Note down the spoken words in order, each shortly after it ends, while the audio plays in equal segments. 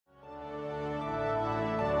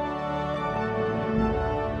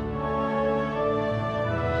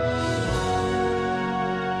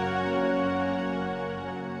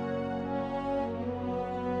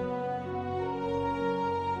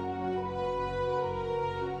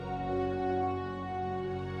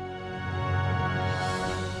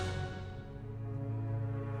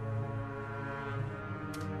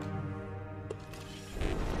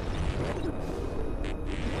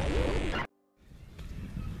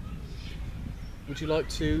would you like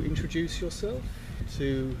to introduce yourself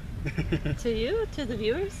to To you, to the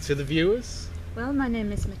viewers. to the viewers? Well, my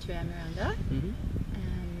name is Miranda, Mm-hmm.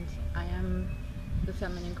 and I am the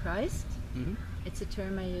feminine Christ. Mm-hmm. It's a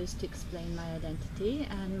term I use to explain my identity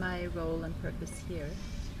and my role and purpose here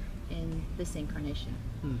in this incarnation.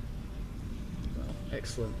 Well,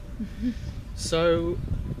 excellent. So,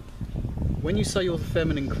 when you say you're the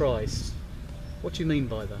feminine Christ, what do you mean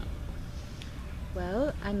by that?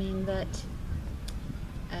 Well, I mean that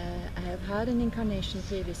I have had an incarnation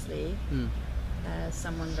previously as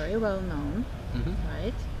someone very well known,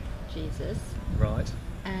 right? Jesus. Right.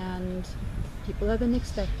 And people have been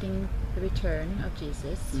expecting the return of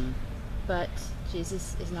Jesus, but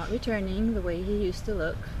Jesus is not returning the way he used to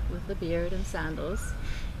look with the beard and sandals.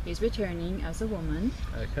 He's returning as a woman.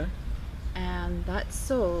 Okay. And that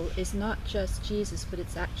soul is not just Jesus, but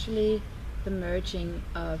it's actually the merging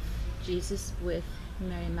of Jesus with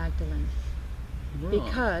Mary Magdalene. Right.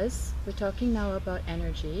 Because we're talking now about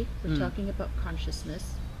energy, we're talking about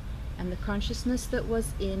consciousness, and the consciousness that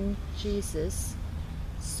was in Jesus'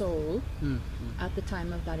 soul at the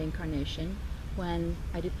time of that incarnation, when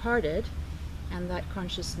I departed and that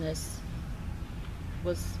consciousness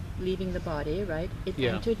was leaving the body, right? It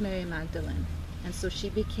entered Mary Magdalene, and so she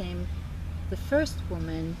became the first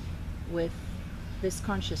woman with this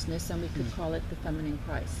consciousness, and we could call it the feminine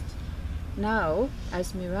Christ. Now,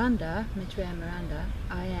 as Miranda, Miranda,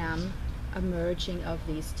 I am a merging of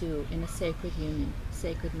these two in a sacred union,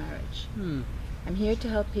 sacred marriage. I'm here to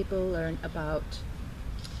help people learn about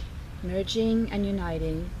merging and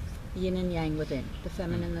uniting yin and yang within, the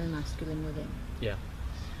feminine and the masculine within. Yeah.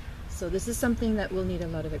 So this is something that will need a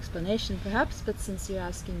lot of explanation perhaps, but since you're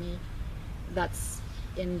asking me, that's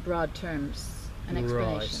in broad terms an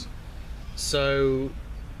explanation. Right. So,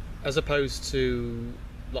 as opposed to,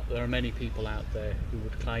 like, there are many people out there who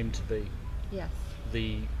would claim to be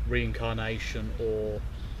the reincarnation or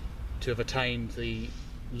to have attained the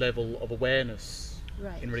level of awareness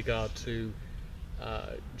in regard to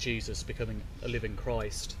Jesus becoming a living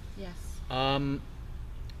Christ. Yes.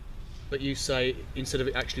 But you say, instead of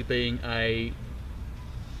it actually being a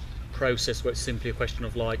process where it's simply a question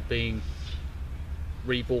of like being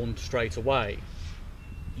reborn straight away,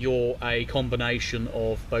 you're a combination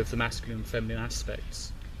of both the masculine and feminine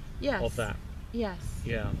aspects of that. Yes.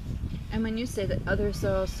 Yeah. And when you say that others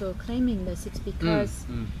are also claiming this, it's because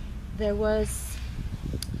there was,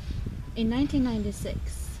 in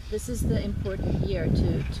 1996, this is the important year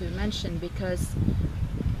to mention, because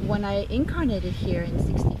when I incarnated here in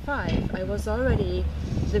 65, I was already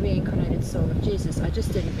the reincarnated soul of Jesus. I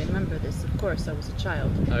just didn't remember this, of course, I was a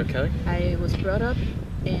child. Okay. I was brought up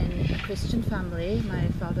in a Christian family. My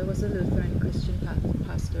father was a Lutheran Christian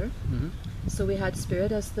pastor. So we had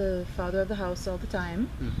Spirit as the father of the house all the time.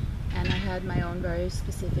 And I had my own very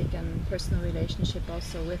specific and personal relationship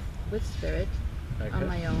also with Spirit on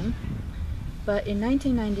my own. But in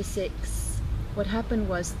 1996, what happened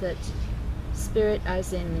was that Spirit,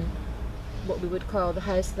 as in what we would call the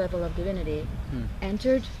highest level of divinity,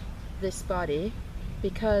 entered this body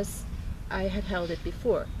because I had held it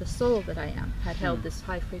before. The soul that I am had held this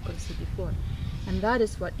high frequency before. And that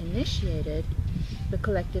is what initiated the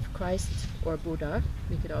collective Christ, or Buddha,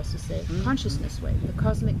 we could also say, consciousness wave, the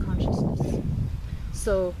cosmic consciousness.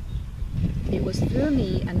 So it was through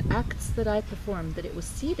me and acts that I performed that it was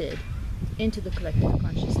seeded into the collective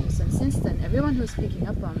consciousness. And since then, everyone who's picking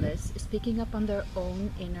up on this is picking up on their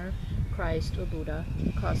own inner Christ or Buddha,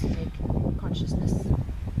 cosmic consciousness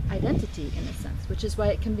identity, in a sense, which is why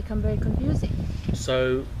it can become very confusing.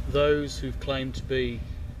 So those who've claimed to be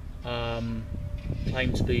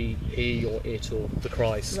he or it or the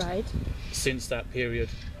Christ, since that period,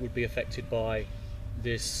 would be affected by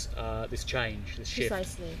this this change, this shift.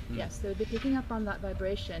 Precisely. Yes, they would be picking up on that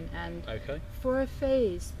vibration, and for a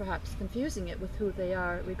phase perhaps confusing it with who they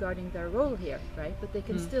are regarding their role here, right? But they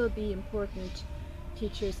can still be important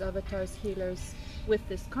teachers, avatars, healers with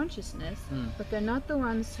this consciousness, but they're not the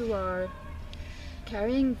ones who are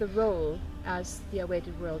carrying the role as the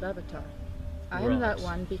awaited world avatar. I am that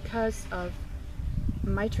one because of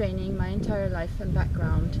my training, my entire life and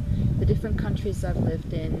background, the different countries I've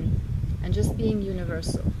lived in, and just being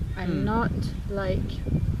universal. I'm not like,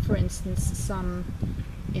 for instance, some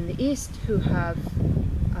in the East who have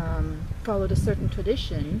followed a certain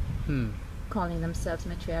tradition, calling themselves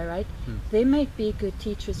Maitreya, right? They might be good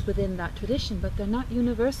teachers within that tradition, but they're not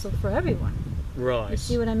universal for everyone. Right. You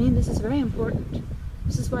see what I mean? This is very important.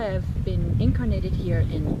 This is why I've been incarnated here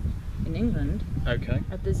in England,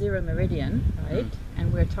 at the 0 meridian, right?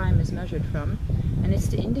 And where time is measured from. And it's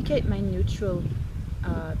to indicate my neutral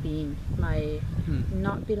being, my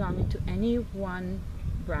not belonging to any one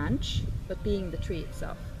branch, but being the tree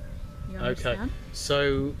itself. You understand? Okay,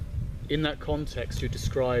 so in that context, you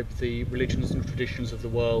describe the religions and traditions of the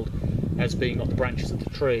world as being like the branches of the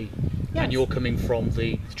tree, yes. and you're coming from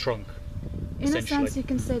the trunk. In a sense, you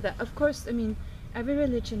can say that. Of course, I mean, every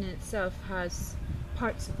religion in itself has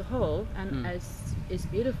parts of the whole, and as is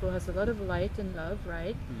beautiful, has a lot of light and love,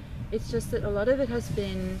 right? It's just that a lot of it has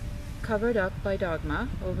been covered up by dogma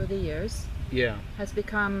over the years. Yeah. Has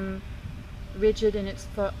become rigid in its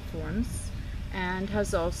thought forms, and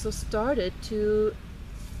has also started to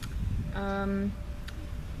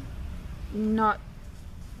not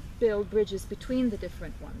build bridges between the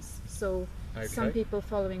different ones. So some people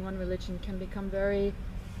following one religion can become very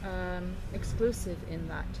exclusive in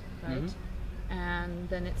that, right? And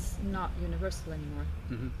then it's not universal anymore.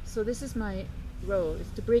 So this is my role, is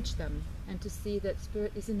to bridge them and to see that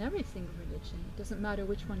spirit is in every single religion. It doesn't matter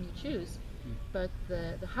which one you choose, but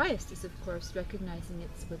the highest is, of course, recognizing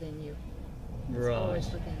it's within you. It's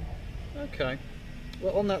always within. Okay.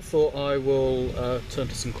 Well, on that thought, I will turn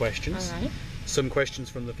to some questions. All right. Some questions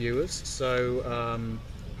from the viewers. So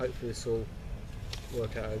hopefully this will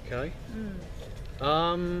work out okay.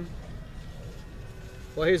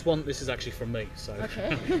 Well, here's one. This is actually from me, so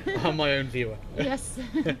okay. I'm my own viewer. Yes.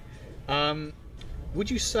 Would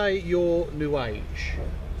you say you're New Age?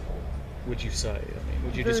 Would you say? I mean,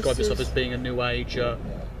 would you describe yourself as being a New Ager,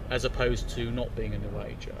 as opposed to not being a New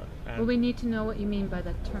Ager? Well, we need to know what you mean by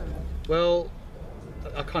that term. Well,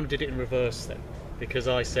 I kind of did it in reverse then, because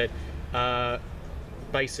I said,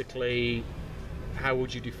 basically, how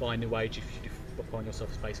would you define New Age if you define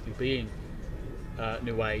yourself as basically being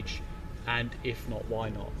New Age, and if not, why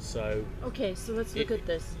not? So okay, so let's look at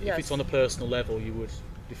this. If it's on a personal level, you would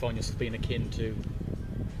define yourself as being akin to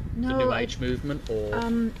the New Age movement,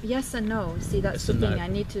 or yes and no. See, that's the thing. I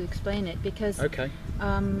need to explain it because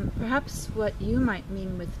perhaps what you might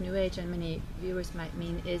mean with New Age, and many viewers might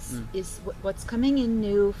mean, is what's coming in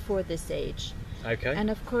new for this age. Okay. And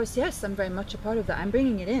of course, yes, I'm very much a part of that. I'm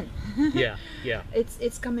bringing it in. Yeah.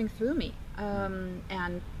 It's coming through me,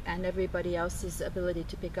 and everybody else's ability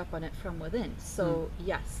to pick up on it from within. So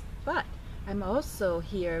yes, but I'm also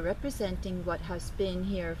here representing what has been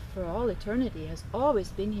here for all eternity, has always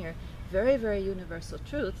been here, very, very universal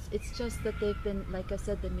truths. It's just that they've been, like I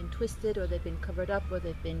said, they've been twisted, or they've been covered up, or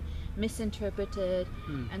they've been misinterpreted.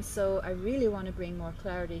 And so I really want to bring more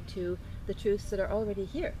clarity to the truths that are already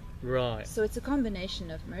here. Right. So it's a combination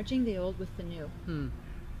of merging the old with the new.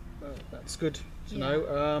 Well, that's good to know.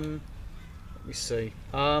 Let me see.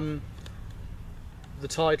 The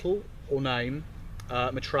title or name,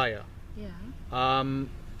 Maitreya. Yeah.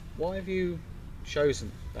 Why have you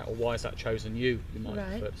chosen that, or why has that chosen you? You might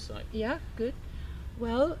prefer to say. Yeah, good.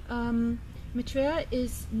 Well, Maitreya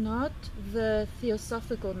is not the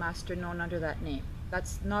theosophical master known under that name.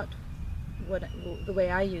 That's not the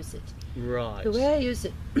way I use it. Right. The way I use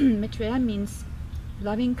it, Maitreya means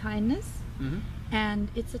loving kindness, and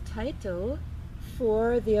it's a title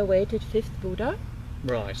for the awaited fifth Buddha.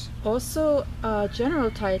 Right. Also a general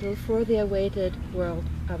title for the awaited world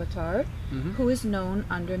avatar, who is known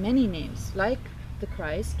under many names, like the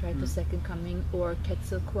Christ, right, the second coming, or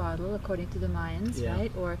Quetzalcoatl, according to the Mayans,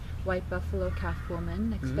 right, or White Buffalo Calf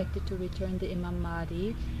Woman, expected to return the Imam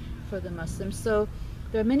Mahdi for the Muslims. So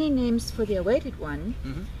there are many names for the awaited one,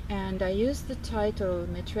 and I use the title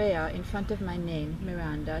Maitreya in front of my name,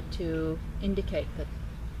 Miranda, to indicate that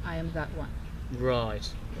I am that one. Right.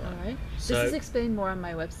 All right. So, this is explained more on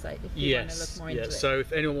my website if you want to look more into it. So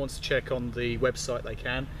if anyone wants to check on the website, they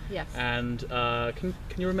can. Yes. And can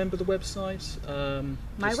you remember the website?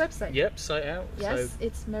 My website? Yep, say it out. Yes,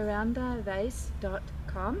 it's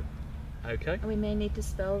mirandaweisz.com. Okay. And we may need to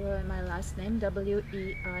spell my last name,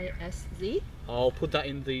 W-E-I-S-Z. I'll put that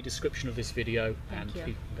in the description of this video, and you.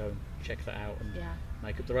 people can go and check that out and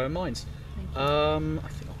make up their own minds. Thank you. I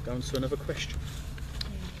think I'll go on to another question.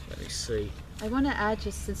 Let me see. I want to add,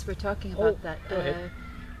 just since we're talking about that,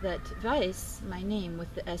 that Weisz, my name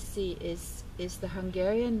with the SC, is the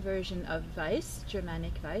Hungarian version of Weisz,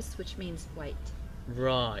 Germanic Weisz, which means white.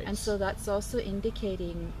 Right. And so that's also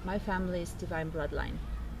indicating my family's divine bloodline.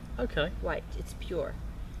 Okay. White, it's pure.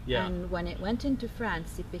 Yeah. And when it went into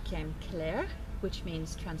France, it became Claire, which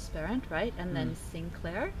means transparent, right? And then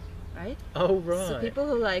Sinclair, right? Oh, right. So people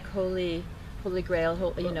who like Holy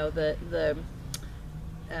Grail, you know, the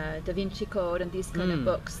Da Vinci Code and these kind of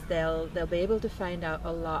books, they'll be able to find out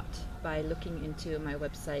a lot by looking into my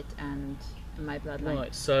website and my bloodline.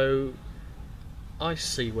 Right, so I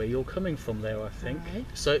see where you're coming from there, I think. Right.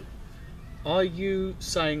 So Are you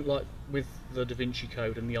saying, like with the Da Vinci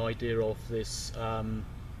Code and the idea of this,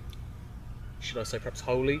 should I say perhaps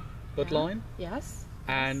holy bloodline? Yeah. Yes.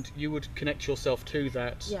 And you would connect yourself to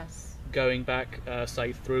that, yes, going back,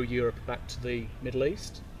 say, through Europe back to the Middle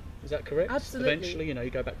East? Is that correct? Absolutely. Eventually, you know, you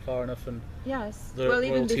go back far enough and yes. the well,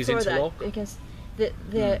 even royalties before interlock? that, because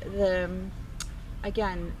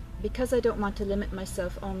again, because I don't want to limit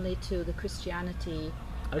myself only to the Christianity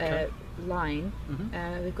line,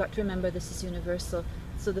 we've got to remember this is universal.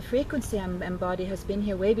 So the frequency I embody has been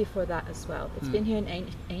here way before that as well. It's been here in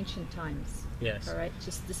ancient times. Yes. All right,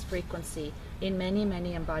 just this frequency in many,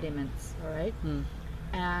 many embodiments. All right.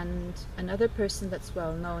 And another person that's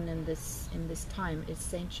well known in this time is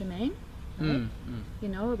Saint Germain. Right? You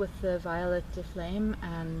know, with the violet flame,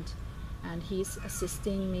 and he's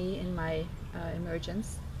assisting me in my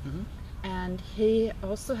emergence. And he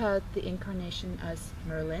also had the incarnation as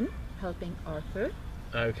Merlin, helping Arthur.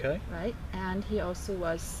 Okay. Right, and he also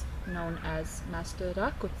was known as Master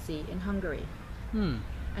Rákóczi in Hungary. And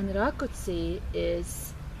Rákóczi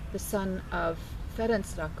is the son of Ferenc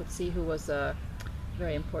Rákóczi, who was a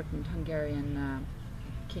very important Hungarian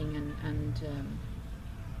king and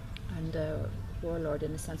warlord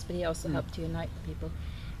in a sense, but he also helped to unite the people.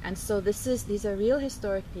 And so these are real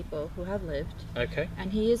historic people who have lived. Okay.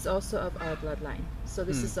 And he is also of our bloodline. So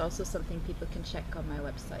this is also something people can check on my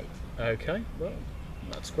website. Okay. Well,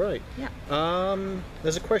 that's great. Yeah.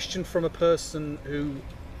 There's a question from a person who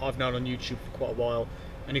I've known on YouTube for quite a while,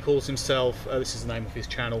 and he calls himself, this is the name of his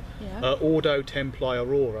channel, Ordo Templi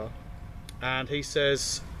Aurora, and he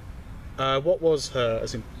says, what was her,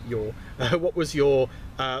 as in your, what was your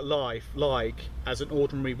life like as an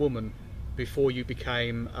ordinary woman before you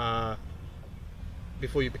became the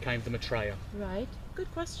Maitreya? Right.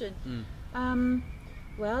 Good question.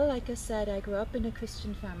 Well, like I said, I grew up in a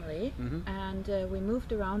Christian family, and we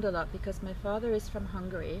moved around a lot because my father is from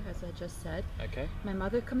Hungary, as I just said. Okay. My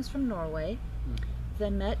mother comes from Norway. They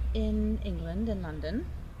met in England, in London,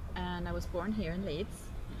 and I was born here in Leeds.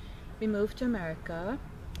 We moved to America,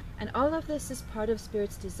 and all of this is part of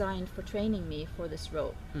Spirit's design for training me for this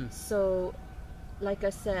role. So, like I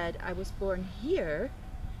said, I was born here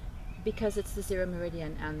because it's the zero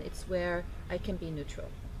meridian, and it's where I can be neutral.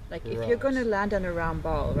 Like, if you're going to land on a round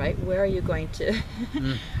ball, right, where are you going to?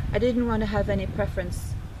 I didn't want to have any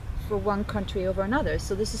preference for one country over another.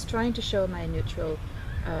 So this is trying to show my neutral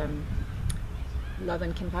love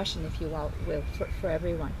and compassion, if you will, for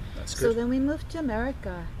everyone. That's good. So then we moved to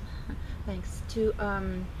America, thanks to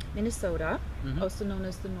Minnesota, also known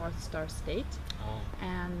as the North Star State.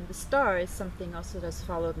 And the star is something also that has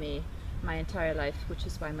followed me my entire life, which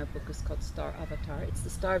is why my book is called Star Avatar. It's the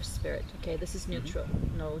star of spirit. Okay, this is neutral,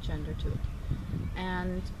 no gender to it.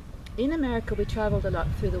 And in America we traveled a lot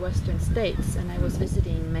through the western states, and I was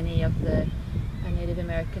visiting many of the Native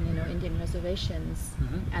American, Indian reservations,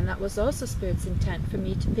 and that was also Spirit's intent for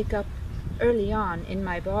me to pick up early on in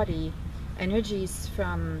my body energies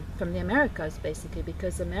from the Americas, basically,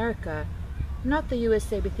 because America, not the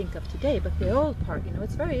USA we think of today, but the old part,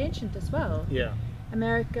 it's very ancient as well. Yeah.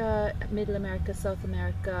 America, Middle America, South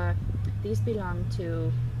America, these belong to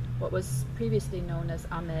what was previously known as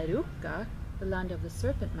America, the land of the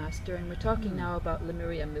serpent master, and we're talking now about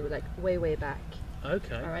Lemuria Mu, like way back.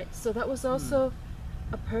 Okay. All right, so that was also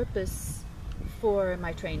a purpose for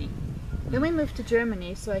my training. Then we moved to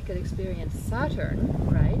Germany so I could experience Saturn,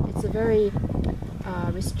 right? It's a very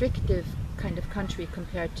restrictive kind of country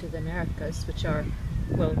compared to the Americas, which are,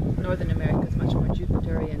 well, Northern America is much more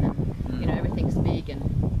Jupiterian, and everything's big, and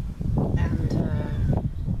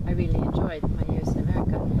I really enjoyed my years in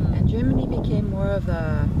America. And Germany became more of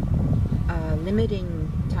a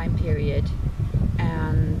limiting time period,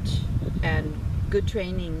 and good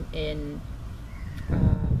training in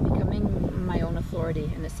becoming my own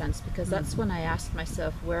authority, in a sense, because that's when I asked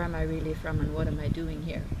myself, where am I really from and what am I doing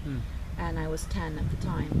here? And I was 10 at the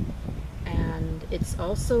time. And it's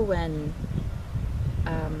also when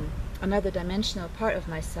another dimensional part of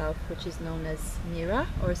myself, which is known as Mira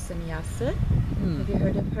or Sannyasa. Have you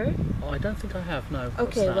heard of her? Oh, I don't think I have, no.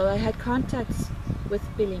 Okay, well, I had contacts with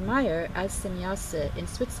Billy Meyer as Sannyasa in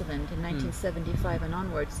Switzerland in 1975 and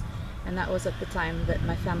onwards, and that was at the time that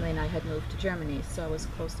my family and I had moved to Germany, so I was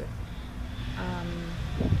closer.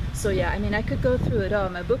 So yeah, I mean, I could go through it all.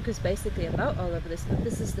 My book is basically about all of this, but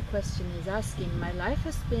this is the question he's asking. My life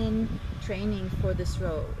has been training for this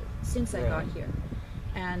role since I got here.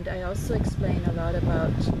 And I also explain a lot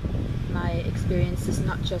about my experience is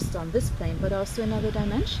not just on this plane, but also in other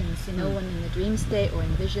dimensions. You know, when in the dream state or in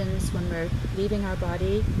visions, when we're leaving our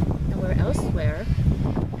body and we're elsewhere.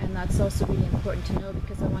 And that's also really important to know,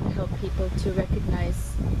 because I want to help people to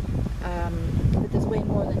recognize that there's way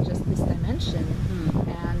more than just this dimension.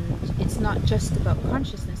 And it's not just about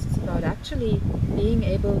consciousness, it's about actually being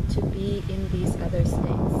able to be in these other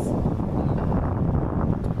states,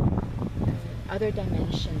 other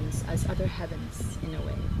dimensions as other heavens in a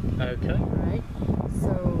way. Okay. Right?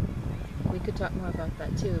 So we could talk more about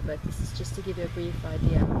that too, but this is just to give you a brief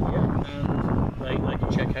idea. Yeah, and they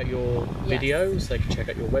can check out your videos, they can check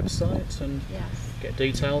out your website and get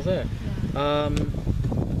detail there. Yeah.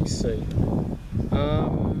 Let me see.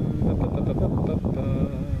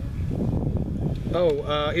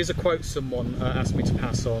 Here's a quote someone asked me to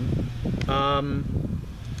pass on.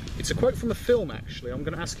 It's a quote from a film, actually. I'm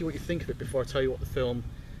going to ask you what you think of it before I tell you what the film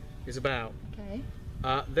is about. Okay.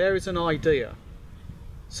 There is an idea,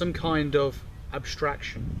 some kind of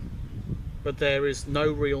abstraction, but there is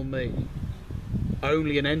no real me,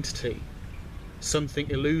 only an entity, something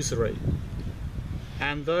illusory.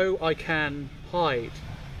 And though I can hide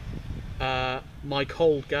my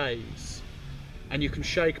cold gaze, and you can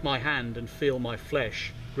shake my hand and feel my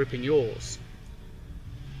flesh gripping yours,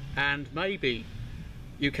 and maybe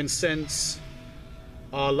you can sense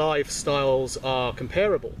our lifestyles are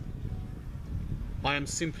comparable, I am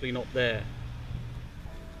simply not there.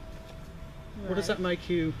 Right. What does that make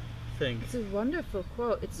you think? It's a wonderful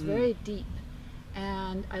quote. It's very deep.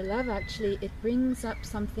 And I love, actually, it brings up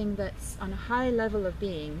something that's on a high level of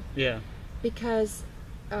being. Yeah. Because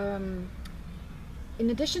in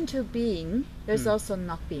addition to being, there's also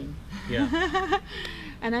not being. Yeah.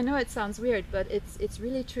 And I know it sounds weird, but it's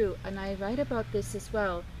really true. And I write about this as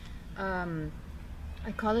well.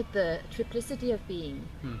 I call it the triplicity of being.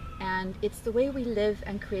 And it's the way we live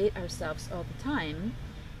and create ourselves all the time.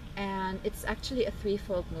 And it's actually a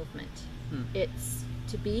threefold movement. It's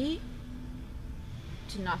to be,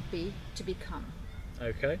 to not be, to become.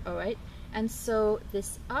 Okay. All right. And so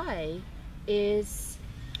this I is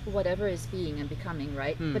whatever is being and becoming,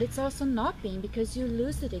 right? But it's also not being, because you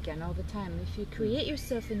lose it again all the time. If you create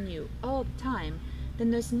yourself anew all the time, then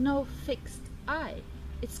there's no fixed I.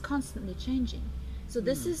 It's constantly changing. So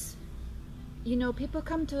this is, you know, people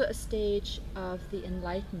come to a stage of the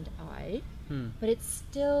enlightened I, but it's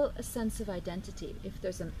still a sense of identity if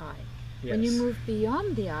there's an I. Yes. When you move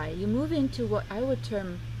beyond the I, you move into what I would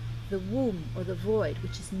term the womb or the void,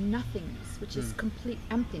 which is nothingness, which is complete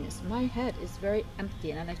emptiness. My head is very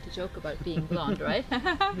empty, and I like to joke about being blonde, right?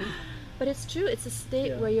 But it's true, it's a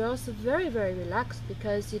state where you're also very, very relaxed,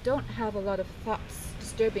 because you don't have a lot of thoughts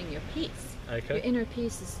disturbing your peace. Okay. Your inner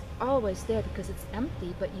peace is always there because it's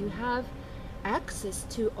empty, but you have access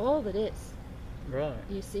to all that is. Right.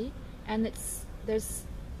 You see? And there's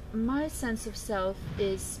my sense of self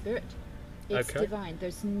is spirit. It's divine.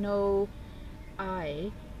 There's no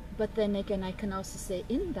I, but then again I can also say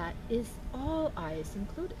in that is all I is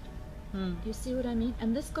included. You see what I mean?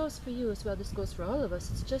 And this goes for you as well, this goes for all of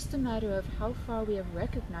us. It's just a matter of how far we have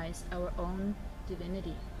recognized our own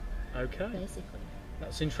divinity. Okay. Basically.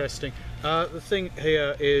 That's interesting. The thing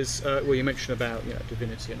here is, well, you mentioned about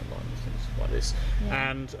divinity and alignment, things like this,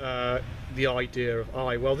 and the idea of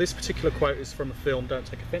I. Well, this particular quote is from a film. Don't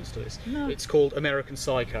take offence to this. No. It's called American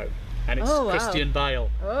Psycho, and it's Christian Bale.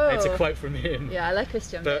 And it's a quote from him. Yeah, I like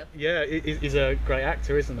Christian Bale. But yeah, he's a great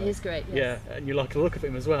actor, isn't he? He's great. Yes. Yeah, and you like the look of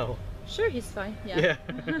him as well. Sure, he's fine. Yeah.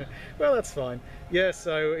 Yeah. Well, that's fine. Yeah.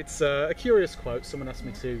 So it's a curious quote. Someone asked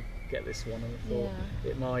me to get this one, and I thought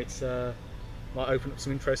it might open up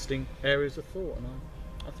some interesting areas of thought, and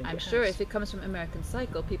I think I'm sure if it comes from American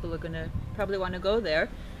Psycho, people are going to probably want to go there.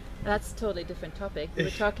 That's a totally different topic. We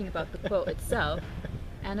were talking about the quote itself.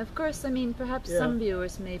 And of course, I mean, perhaps some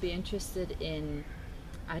viewers may be interested in,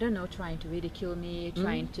 I don't know, trying to ridicule me,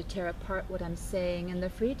 trying to tear apart what I'm saying, and they're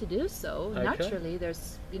free to do so. Okay. Naturally,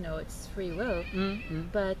 there's, it's free will.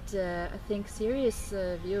 But I think serious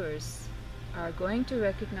viewers are going to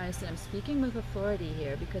recognize that I'm speaking with authority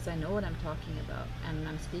here, because I know what I'm talking about, and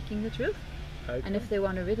I'm speaking the truth. Okay. And if they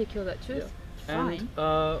want to ridicule that truth, fine.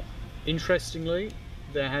 And interestingly,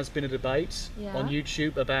 there has been a debate on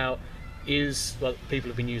YouTube about people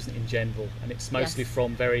have been using it in general, and it's mostly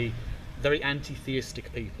from very, very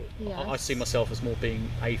anti-theistic people. I see myself as more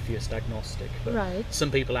being atheist, agnostic, but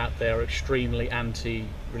some people out there are extremely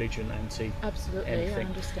anti-religion, Absolutely, anything. I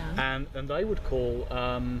understand. And they would call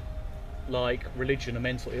like religion a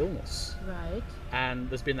mental illness. Right. And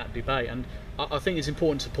there's been that debate, and I think it's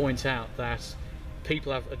important to point out that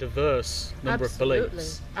people have a diverse number of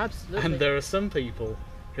beliefs. Absolutely. And there are some people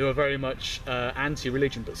who are very much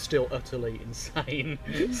anti-religion but still utterly insane.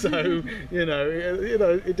 So you know,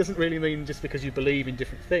 it doesn't really mean just because you believe in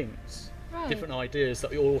different things, different ideas,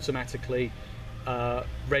 that you're automatically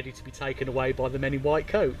ready to be taken away by the men in white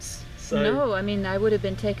coats. So, no, I mean, I would have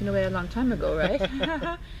been taken away a long time ago,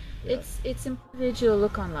 right? It's individual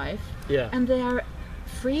look on life, and they are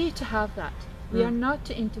free to have that. We are not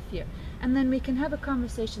to interfere. And then we can have a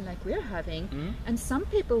conversation like we're having, and some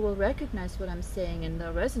people will recognize what I'm saying and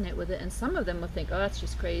they'll resonate with it, and some of them will think, oh, that's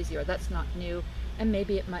just crazy, or that's not new, and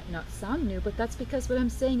maybe it might not sound new, but that's because what I'm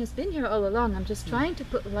saying has been here all along. I'm just trying to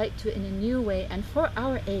put light to it in a new way. And for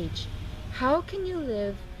our age, how can you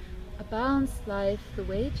live a balanced life the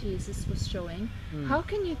way Jesus was showing? How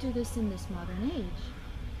can you do this in this modern age?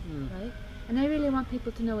 Right? And I really want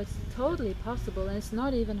people to know it's totally possible, and it's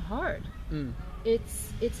not even hard.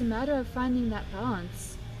 It's a matter of finding that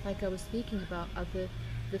balance, like I was speaking about, of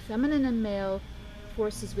the feminine and male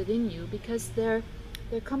forces within you, because they're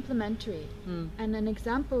complementary. And an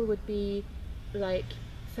example would be like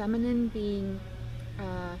feminine being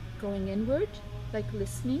going inward, like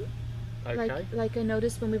listening. okay. Like I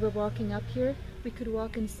noticed when we were walking up here, we could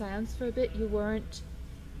walk in silence for a bit. You weren't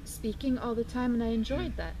speaking all the time, and I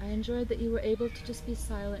enjoyed that. I enjoyed that you were able to just be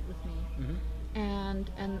silent with me. And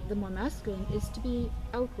the more masculine is to be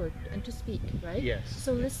outward and to speak, right? Yes.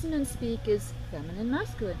 So listen and speak is feminine,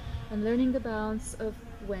 masculine, and learning the balance of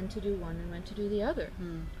when to do one and when to do the other.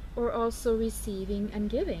 Or also receiving and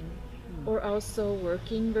giving, or also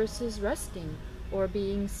working versus resting, or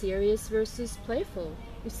being serious versus playful,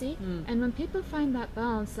 you see? And when people find that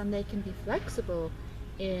balance and they can be flexible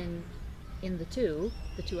in the two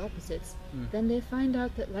opposites, then they find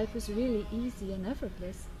out that life is really easy and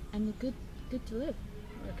effortless and good to live.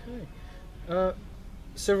 Okay.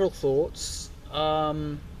 Several thoughts.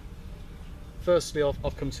 Firstly,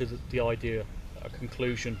 I've come to the idea, a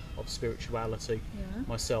conclusion of spirituality.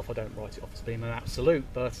 Myself, I don't write it off as being an absolute,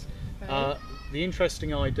 but the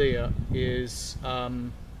interesting idea is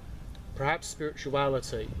perhaps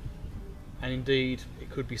spirituality, and indeed it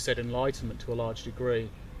could be said enlightenment to a large degree,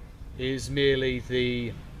 is merely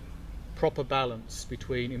the proper balance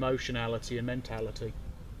between emotionality and mentality.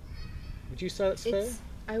 Would you say that's fair?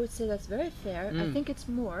 I would say that's very fair. I think it's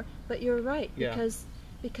more, but you're right,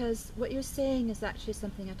 because what you're saying is actually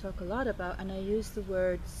something I talk a lot about, and I use the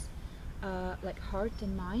words like heart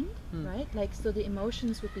and mind, right? Like, so the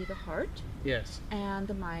emotions would be the heart, and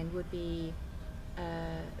the mind would be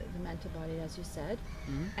the mental body, as you said,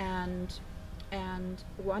 and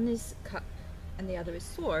one is cup and the other is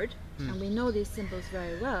sword, and we know these symbols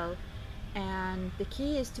very well, and the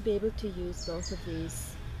key is to be able to use both of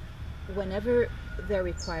these whenever they're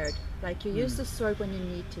required. Like, you use the sword when you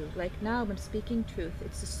need to. Like now, when speaking truth,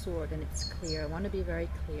 it's a sword and it's clear. I want to be very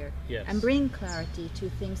clear and bring clarity to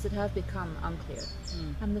things that have become unclear.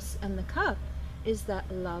 And the cup is that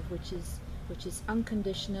love which is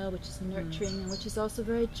unconditional, which is nurturing, and which is also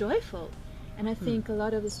very joyful. And I think a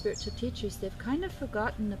lot of the spiritual teachers, they've kind of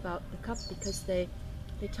forgotten about the cup, because they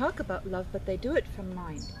talk about love, but they do it from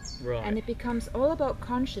mind. Right. And it becomes all about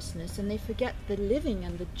consciousness, and they forget the living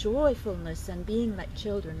and the joyfulness and being like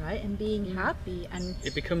children, right? And being happy. And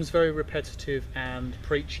it becomes very repetitive and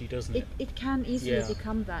preachy, doesn't it? It can easily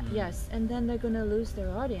become that, yes. And then they're going to lose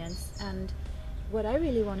their audience. And what I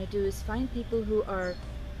really want to do is find people who are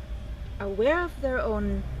aware of their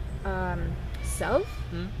own self.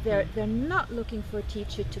 They're not looking for a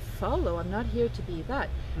teacher to follow. I'm not here to be that,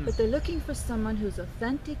 but they're looking for someone who's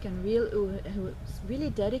authentic and real, who's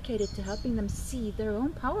really dedicated to helping them see their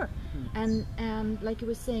own power, and like you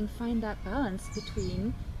were saying, find that balance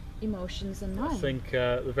between emotions and mind. I think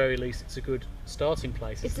at the very least it's a good starting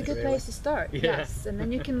place. It's a good place to start, yes, and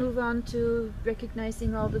then you can move on to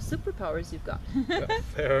recognizing all the superpowers you've got.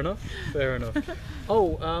 Fair enough.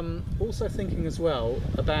 Also thinking as well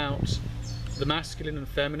about the masculine and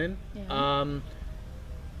feminine.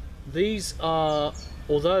 These are,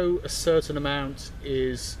 although a certain amount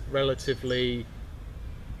is relatively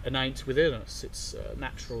innate within us, it's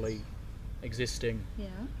naturally existing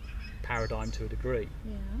paradigm to a degree.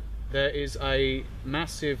 There is a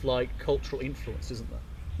massive cultural influence, isn't there?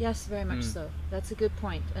 Yes, very much so. That's a good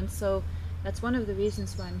point. And so that's one of the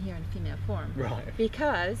reasons why I'm here in female form. Right.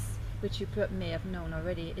 Because, which you may have known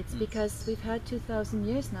already, it's because we've had 2,000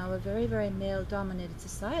 years now a very, very male-dominated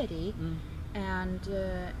society, and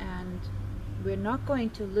we're not going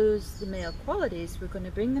to lose the male qualities. We're going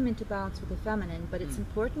to bring them into balance with the feminine, but it's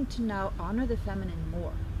important to now honor the feminine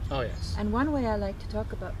more. Oh, yes. And one way I like to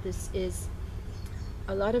talk about this is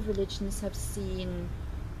a lot of religions have seen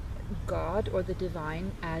God or the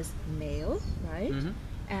divine as male, right?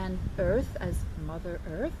 and earth as Mother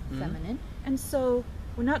Earth, feminine. And so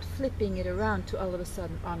we're not flipping it around to all of a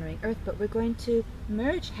sudden honoring earth, but we're going to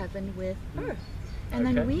merge heaven with earth. And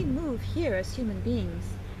then we move here as human beings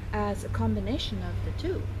as a combination of the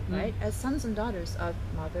two, right? As sons and daughters of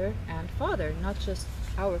Mother and Father, not just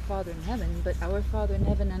our Father in heaven, but our Father in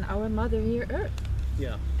heaven and our Mother here, earth.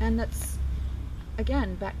 Yeah. And that's,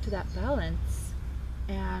 again, back to that balance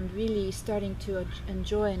and really starting to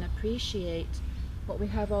enjoy and appreciate what we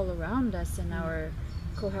have all around us in our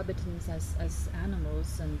cohabitants as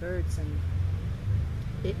animals and birds. And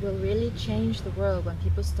it will really change the world when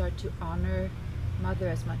people start to honor Mother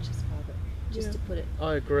as much as Father, just to put it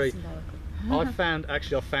I agree. symbolically.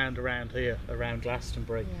 I found around here, around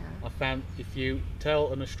Glastonbury, I found if you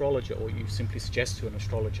tell an astrologer, or you simply suggest to an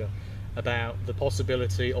astrologer about the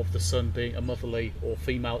possibility of the sun being a motherly or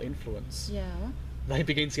female influence, they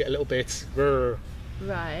begin to get a little bit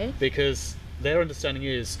right, because their understanding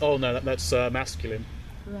is, oh no, that's masculine,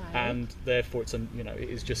 right, and therefore it's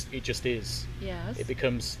it just is. Yes. It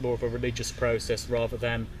becomes more of a religious process rather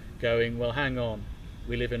than going, well, hang on,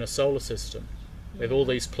 we live in a solar system with all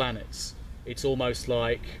these planets. It's almost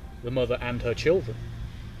like the mother and her children.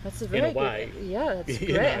 That's a very in a way. good, that's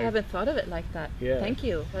great. I haven't thought of it like that. Thank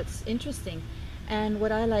you. That's interesting. And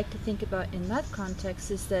what I like to think about in that context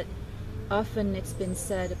is that often it's been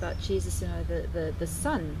said about Jesus, the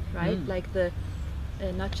Son, right? Like the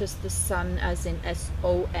not just the Son as in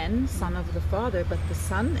S-O-N, Son of the Father, but the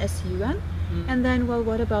Son, S-U-N. And then, well,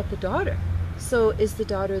 what about the daughter? So is the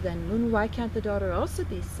daughter then moon? Why can't the daughter also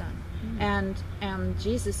be sun? And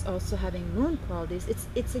Jesus also having moon qualities.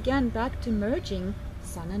 It's again back to merging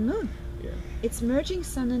sun and moon. It's merging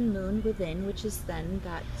sun and moon within, which is then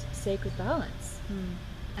that sacred balance.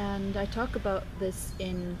 And I talk about this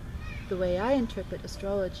in the way I interpret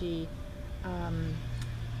astrology,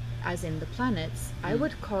 as in the planets. I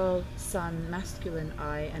would call sun masculine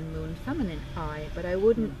eye and moon feminine eye, but I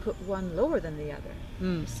wouldn't put one lower than the other.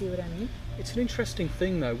 You see what I mean? It's an interesting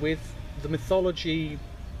thing though, with the mythology,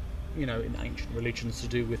 in ancient religions to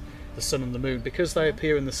do with the sun and the moon, because they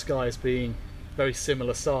appear in the sky as being very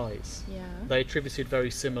similar size. They attributed very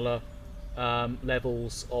similar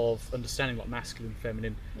levels of understanding, like masculine,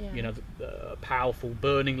 feminine. The powerful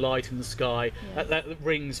burning light in the sky, that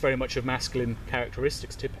rings very much of masculine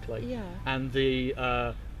characteristics typically. And the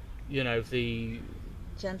the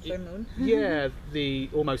gentler moon. The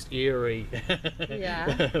almost eerie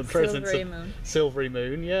presence silvery of moon. Silvery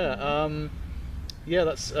moon.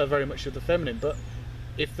 That's very much of the feminine. But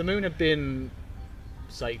if the moon had been,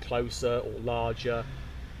 say, closer or larger,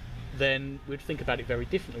 then we'd think about it very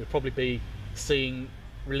differently. We'd probably be seeing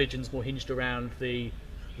religions more hinged around the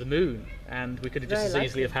moon, and we could have just as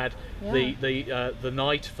easily have had the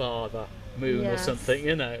night father moon or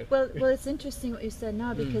something, Well, it's interesting what you said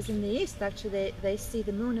now, because in the East, actually, they see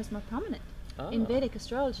the moon as more prominent. In Vedic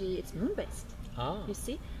astrology, it's moon-based. You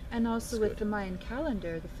see? And also with the Mayan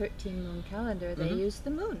calendar, the 13 moon calendar, they use the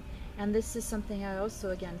moon. And this is something I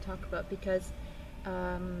also, again, talk about, because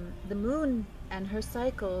the moon and her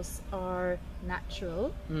cycles are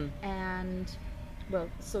natural, and well,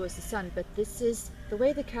 so is the sun, but this is the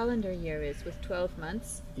way the calendar year is with 12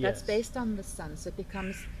 months. That's based on the sun, so it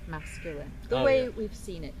becomes masculine, the way we've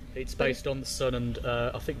seen it. It's based on the sun and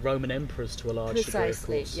I think Roman emperors to a large degree, of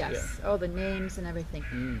course. All the names and everything.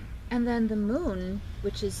 And then the moon,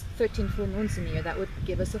 which is 13 full moons in a year, that would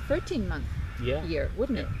give us a 13-month year,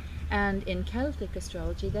 wouldn't it? And in Celtic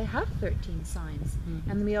astrology, they have 13 signs.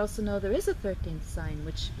 And we also know there is a 13th sign,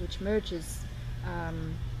 which merges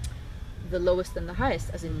the lowest and the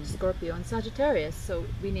highest, as in Scorpio and Sagittarius. So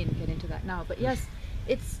we needn't get into that now. But yes,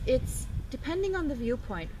 it's depending on the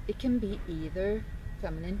viewpoint, it can be either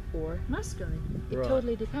feminine or masculine. It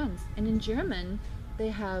totally depends. And in German, they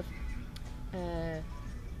have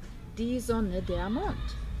Die Sonne, der Mond.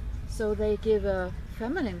 So they give a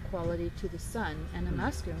feminine quality to the sun and a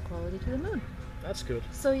masculine quality to the moon. That's good.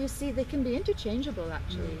 So you see, they can be interchangeable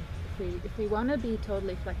actually. If we want to be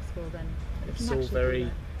totally flexible, then it's all very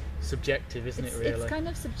subjective, isn't it, really? It's kind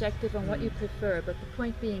of subjective on what you prefer, but the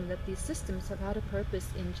point being that these systems have had a purpose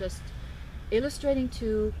in just illustrating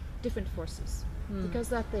two different forces, because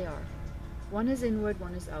that they are. One is inward,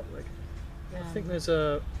 one is outward. I think there's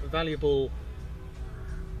a valuable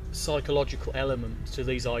psychological element to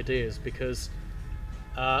these ideas, because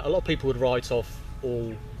a lot of people would write off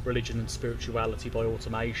all religion and spirituality by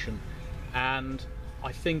automation, and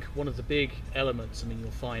I think one of the big elements,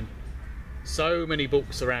 you'll find so many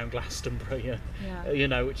books around Glastonbury,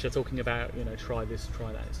 which are talking about, try this,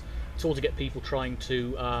 try that. It's all to get people trying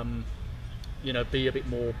to you know, be a bit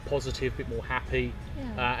more positive, a bit more happy,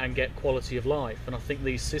 and get quality of life. And I think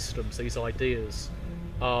these systems, these ideas,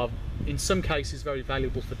 are in some cases very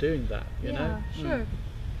valuable for doing that. You know? Sure.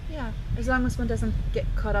 Yeah, as long as one doesn't get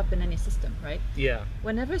caught up in any system, right? Yeah.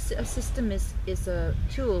 Whenever a system is a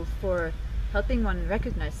tool for helping one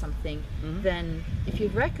recognize something, then if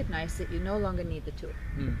you've recognized it, you no longer need the tool.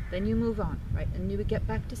 Then you move on, right? And you get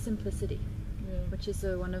back to simplicity, which is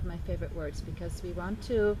one of my favorite words, because we want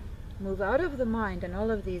to move out of the mind and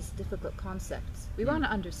all of these difficult concepts. We want to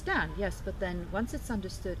understand, yes, but then once it's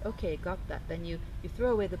understood, okay, got that, then you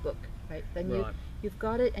throw away the book, right? Then you've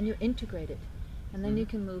got it and you integrate it. And then you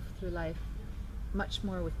can move through life much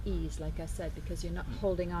more with ease, like I said, because you're not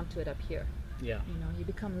holding on to it up here. Yeah. You know, you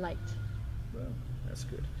become light. Well, that's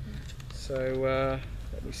good. So,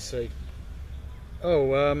 let me see.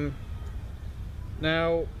 Oh,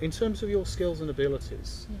 now, in terms of your skills and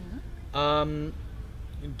abilities,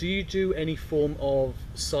 do you do any form of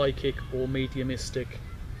psychic or mediumistic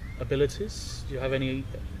abilities? Do you have any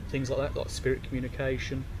things like that, like spirit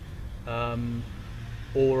communication,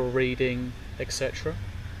 oral reading, etc.?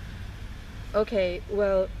 Okay,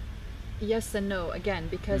 well, yes and no, again,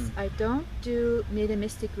 because I don't do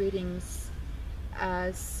mediumistic readings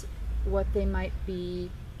as what they might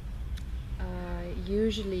be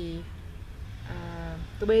usually,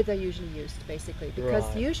 the way they're usually used, basically,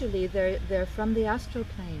 because usually they're from the astral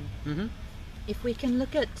plane. If we can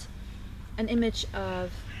look at an image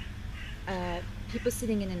of people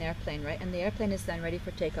sitting in an airplane, right, and the airplane is then ready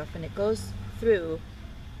for takeoff, and it goes through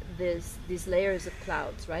these layers of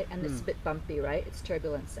clouds, right, and it's a bit bumpy, right, it's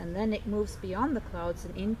turbulence, and then it moves beyond the clouds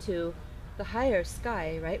and into the higher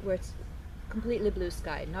sky, right, where it's completely blue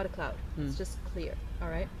sky, not a cloud, it's just clear, all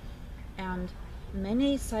right. And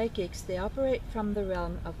many psychics, they operate from the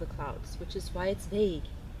realm of the clouds, which is why it's vague,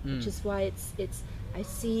 which is why it's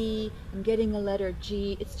I'm getting a letter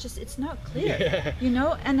G, it's not clear, you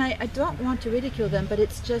know, and I don't want to ridicule them, but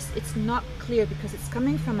it's not clear because it's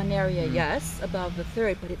coming from an area, yes, above the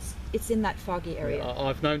third, but it's in that foggy area.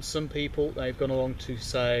 I've known some people, they've gone along to,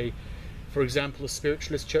 say, for example, a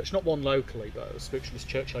spiritualist church, not one locally, but a spiritualist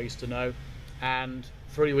church I used to know, and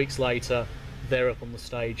 3 weeks later they're up on the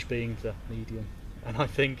stage being the medium, and I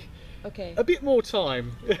think a bit more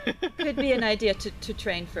time could be an idea to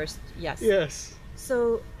train first. Yes.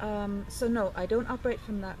 So no, I don't operate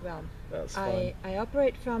from that realm. That's fine. I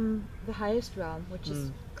operate from the highest realm, which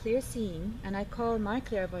is clear seeing, and I call my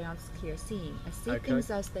clairvoyance clear seeing. I see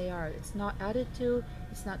things as they are. It's not added to,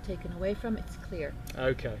 it's not taken away from, it's clear.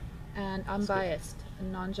 Okay. And unbiased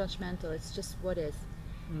and non-judgmental. It's just what is.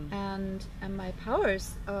 And my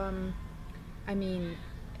powers, I mean,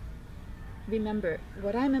 remember,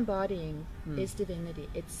 what I'm embodying is divinity.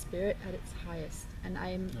 It's spirit at its highest, and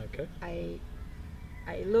I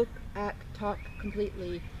look, act, talk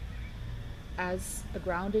completely as a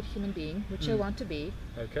grounded human being, which I want to be.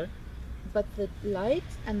 Okay. But the light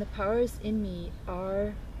and the powers in me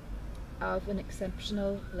are of an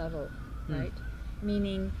exceptional level, right?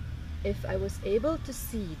 Meaning, if I was able to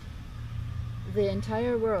seed the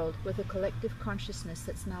entire world with a collective consciousness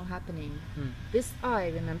that's now happening, this I,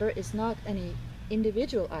 remember, is not any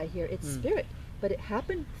individual I here, it's spirit, but it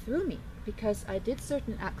happened through me because I did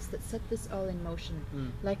certain acts that set this all in motion,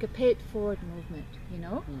 like a pay-it-forward movement, you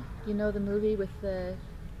know? You know the movie with the,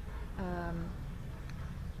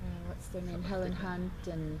 what's their name, Helen Hunt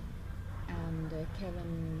and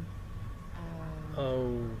Kevin,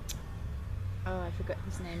 I forgot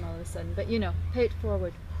his name all of a sudden, but you know, pay it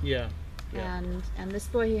forward. Yeah. And this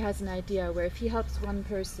boy, he has an idea where if he helps one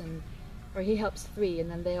person, or he helps 3, and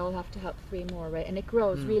then they all have to help 3 more, right? And it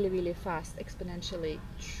grows really, really fast, exponentially,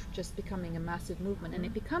 just becoming a massive movement, and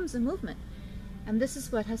it becomes a movement. And this is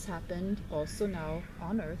what has happened also now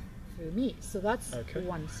on Earth through me. So that's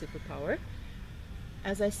one superpower.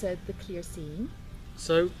 As I said, the clear seeing.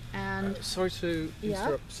 So, sorry to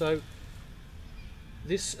interrupt. So,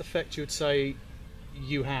 this effect you would say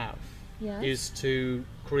you have is to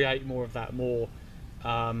create more of that, more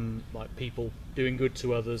like people doing good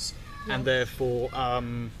to others, and therefore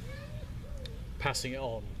passing it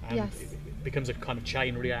on, and it becomes a kind of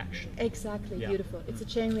chain reaction. Exactly, beautiful. It's a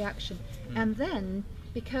chain reaction. And then,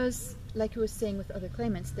 because like you were saying with other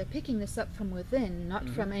claimants, they're picking this up from within, not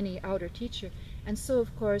from any outer teacher, and so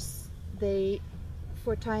of course they,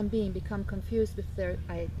 for time being, become confused with their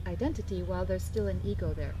identity while there's still an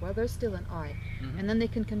ego there, while there's still an I. And then they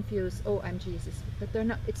can confuse, oh, I'm Jesus, but they're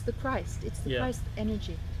not. It's the Christ. It's the Christ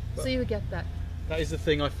energy. Well, so you get that. That is the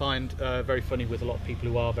thing I find very funny with a lot of people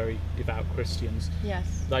who are very devout Christians.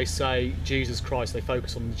 Yes. They say Jesus Christ, they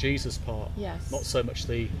focus on the Jesus part, yes, not so much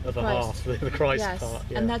the other half, the Christ yes. part.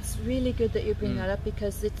 Yeah. And that's really good that you bring that up,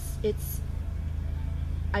 because it's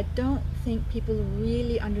I don't think people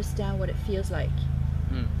really understand what it feels like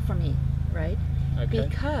for me, right? Okay.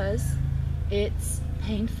 Because it's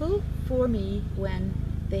painful for me when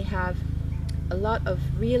they have a lot of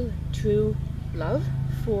real, true love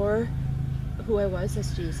for who I was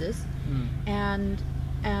as Jesus, and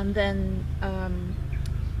then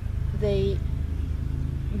they,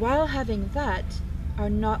 while having that,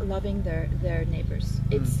 are not loving their neighbors.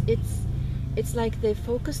 It's like they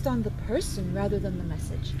focused on the person rather than the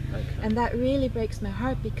message. Okay. And that really breaks my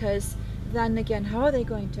heart, because then again, how are they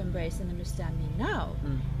going to embrace and understand me now?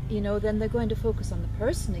 You know, then they're going to focus on the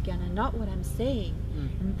person again and not what I'm saying.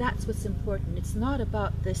 And that's what's important. It's not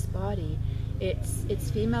about this body.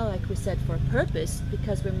 It's female, like we said, for a purpose,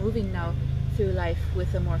 because we're moving now through life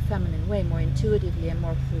with a more feminine way, more intuitively and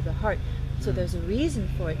more through the heart. So there's a reason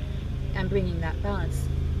for it, and bringing that balance.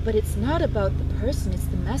 But it's not about the person, it's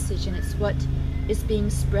the message, and it's what is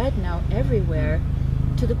being spread now everywhere,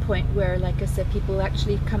 to the point where, like I said, people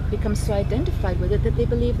actually become so identified with it that they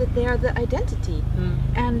believe that they are the identity.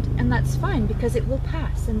 And that's fine, because it will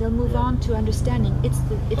pass and they'll move on to understanding it's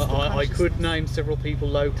the I could name several people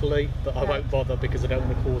locally, but I won't bother, because I don't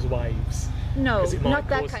want to cause waves. No, not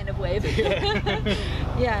that kind of wave.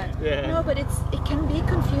 Yeah. No, but it can be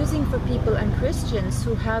confusing for people and Christians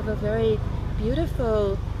who have a very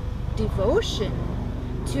beautiful devotion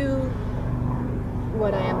to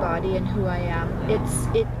what I embody and who I am.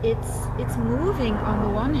 It's moving on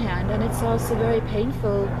the one hand, and it's also very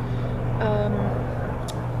painful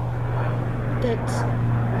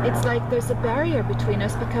that it's like there's a barrier between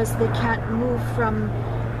us, because they can't move from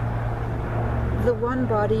the one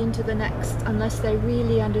body into the next unless they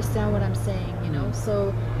really understand what I'm saying, you know.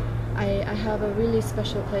 So I have a really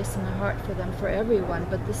special place in my heart for them, for everyone,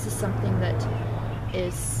 but this is something that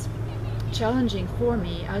is challenging for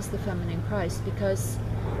me as the feminine Christ, because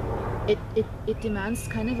it demands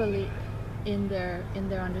kind of a leap in their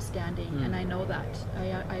understanding, and I know that.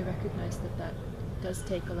 I recognize that does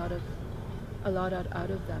take a lot out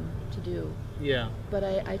of them to do. Yeah. But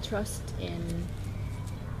I trust in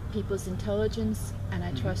people's intelligence, and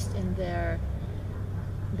I trust in their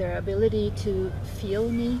ability to feel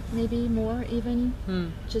me, maybe more even,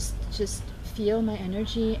 just feel my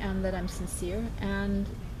energy, and that I'm sincere. And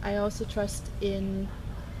I also trust in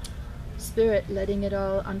Spirit letting it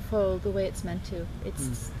all unfold the way it's meant to.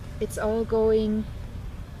 It's all going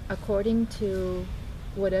according to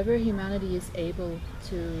whatever humanity is able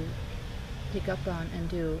to pick up on and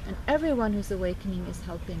do, and everyone who's awakening is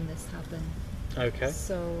helping this happen. Okay.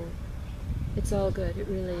 So it's all good. It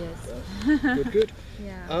really is. Good.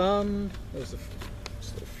 Yeah. There's a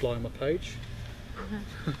sort of fly on my page.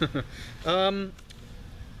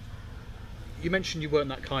 You mentioned you weren't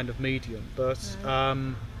that kind of medium, but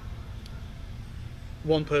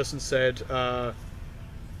one person said, how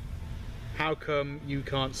come you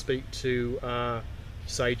can't speak to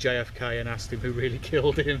say JFK and ask him who really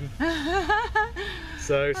killed him?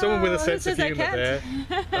 So someone with a sense of humour there.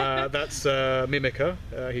 That's Mimicker,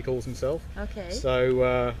 he calls himself. Okay. So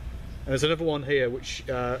and there's another one here which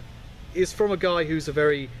is from a guy who's a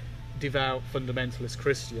very devout fundamentalist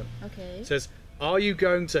Christian. Okay. It says, are you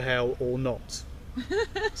going to hell or not?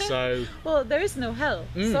 So well, there is no hell.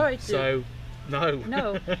 Sorry to. So no.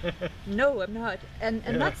 No, I'm not. And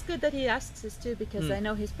that's good that he asks this too, because I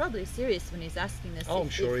know he's probably serious when he's asking this. Oh, I'm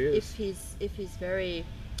sure he is. If he's very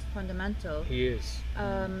fundamental. He is.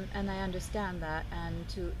 And I understand that. And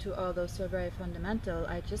to all those who are very fundamental,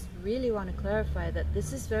 I just really want to clarify that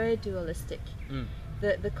this is very dualistic.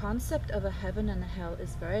 The concept of a heaven and a hell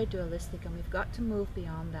is very dualistic, and we've got to move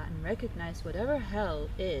beyond that and recognize whatever hell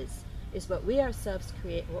is what we ourselves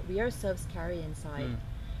create, what we ourselves carry inside.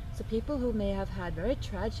 So people who may have had very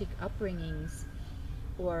tragic upbringings,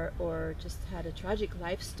 or just had a tragic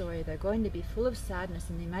life story, they're going to be full of sadness,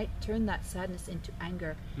 and they might turn that sadness into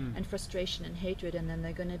anger and frustration and hatred, and then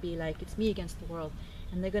they're going to be like, it's me against the world,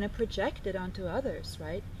 and they're going to project it onto others,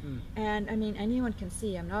 right? And I mean, anyone can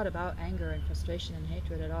see I'm not about anger and frustration and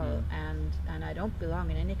hatred at all, and I don't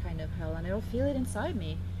belong in any kind of hell, and I don't feel it inside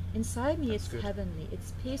me. Inside me, it's heavenly,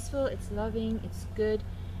 it's peaceful, it's loving, it's good,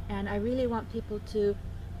 and I really want people to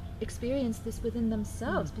experience this within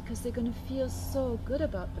themselves, because they're going to feel so good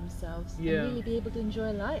about themselves and really be able to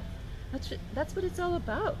enjoy life. That's what it's all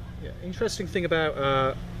about. Yeah. Interesting thing about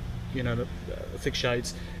the Thick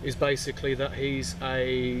Shades is basically that he's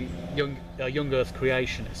a young Earth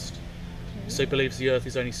creationist. Okay. So he believes the Earth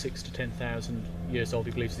is only 6,000 to 10,000 years old.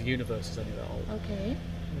 He believes the universe is only that old. Okay.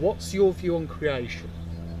 What's your view on creation?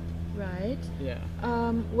 Right. Yeah.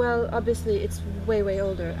 Well, obviously it's way, way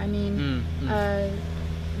older. I mean,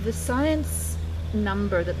 the science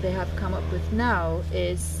number that they have come up with now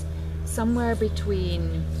is somewhere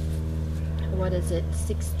between, what is it,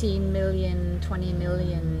 16 million, 20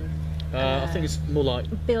 million. I think it's more like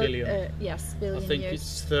billion. Yes, billion. I think years.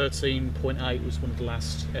 it's 13.8 was one of the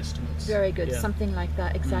last estimates. Very good, something like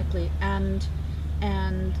that, exactly. And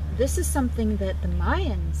this is something that the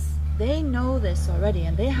Mayans, they know this already,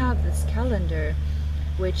 and they have this calendar,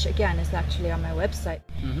 which again is actually on my website.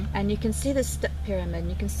 And you can see the step pyramid,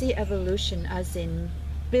 you can see evolution as in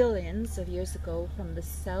billions of years ago from the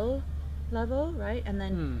cell level, right? And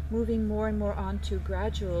then moving more and more on to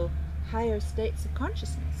gradual higher states of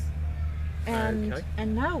consciousness.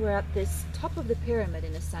 And now we're at this top of the pyramid,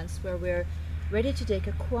 in a sense, where we're ready to take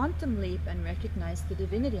a quantum leap and recognize the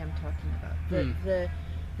divinity I'm talking about,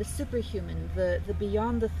 the superhuman, the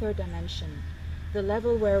beyond the third dimension, the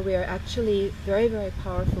level where we are actually very, very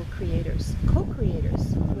powerful creators,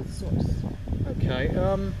 co-creators with Source. Okay.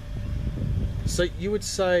 So you would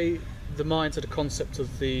say the Mayans had a concept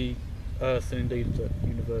of the Earth and indeed the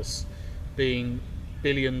universe being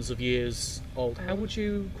billions of years old. How would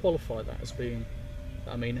you qualify that as being?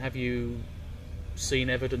 I mean, have you seen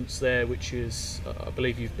evidence there? Which is, I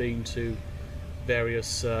believe you've been to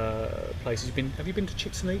various places. Have you been to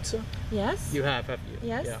Chichen Itza? Yes. You have you?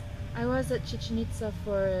 Yes. Yeah. I was at Chichen Itza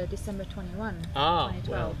for December 21, 2012.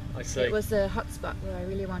 Well, I see. It was a hotspot where I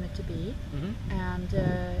really wanted to be, and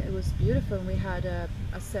it was beautiful. And we had a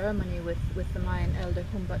ceremony with the Mayan elder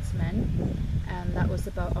Humbat's men, and that was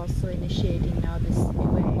about also initiating now this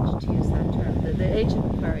new age, to use that term, the age of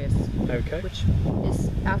Aquarius, which is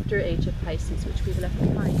after age of Pisces, which we've left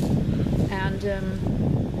behind.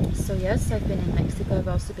 And so yes, I've been in Mexico. I've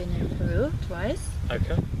also been in Peru twice.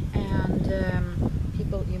 Okay. And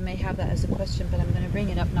people, you may have that as a question, but I'm going to bring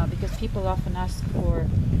it up now because people often ask for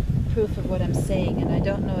proof of what I'm saying, and I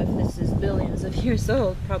don't know if this is billions of years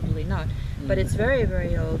old, probably not, but it's very,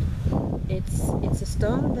 very old. It's a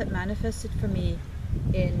stone that manifested for me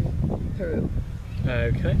in Peru.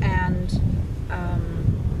 Okay. And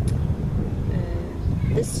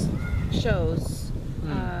this shows...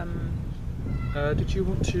 did you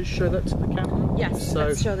want to show that to the camera? Yes, so,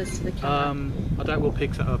 let's show this to the camera. I doubt we'll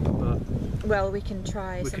pick that up, but... Well, we can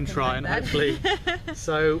try. We can try, like and hopefully.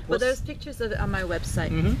 So. Well, there's pictures of it on my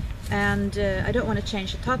website, and I don't want to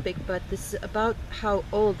change the topic, but this is about how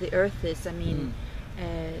old the Earth is. I mean,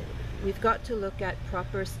 we've got to look at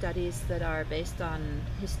proper studies that are based on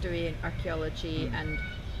history and archaeology, and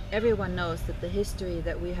everyone knows that the history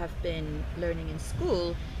that we have been learning in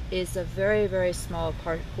school is a very, very small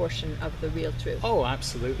portion of the real truth. Oh,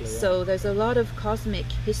 absolutely. Yeah. So there's a lot of cosmic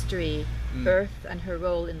history, Earth and her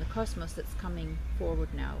role in the cosmos, that's coming forward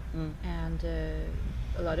now. And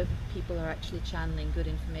a lot of people are actually channeling good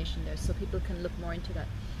information there, so people can look more into that.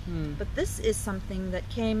 But this is something that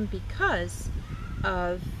came because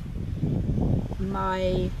of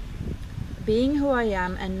my being who I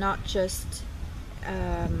am and not just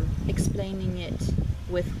explaining it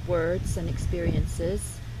with words and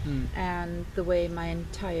experiences, and the way my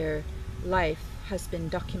entire life has been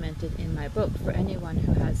documented in my book. For anyone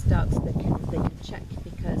who has doubts, they can check,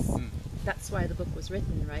 because that's why the book was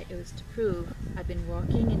written, right? It was to prove I've been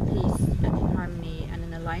walking in peace and in harmony and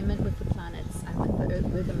in alignment with the planets and with the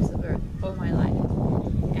rhythms of Earth all my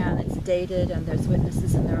life. And it's dated, and there's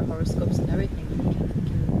witnesses, and there are horoscopes and everything that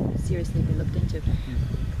can seriously be looked into.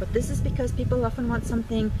 But this is because people often want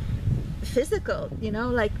something physical, you know,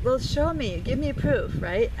 like, well, show me, give me proof,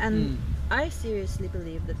 right? And I seriously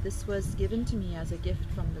believe that this was given to me as a gift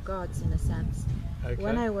from the gods, in a sense,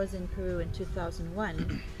 when I was in Peru in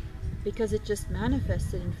 2001, because it just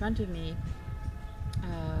manifested in front of me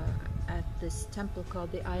at this temple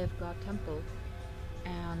called the Eye of God Temple,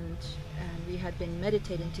 and we had been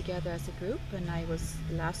meditating together as a group, and I was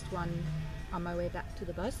the last one on my way back to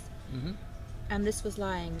the bus. And this was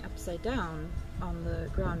lying upside down on the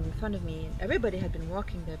ground in front of me. Everybody had been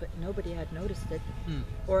walking there, but nobody had noticed it.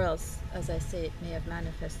 Or else, as I say, it may have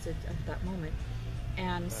manifested at that moment.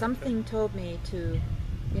 And something told me to,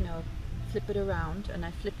 you know, flip it around. And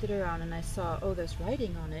I flipped it around, and I saw, oh, there's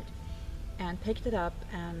writing on it. And picked it up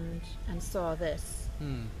and saw this.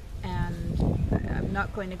 And I'm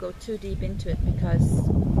not going to go too deep into it because,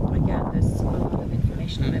 again, there's a lot of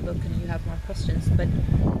information in my book, and you have more questions. But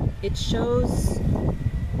it shows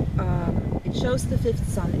the fifth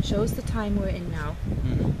sun. It shows the time we're in now,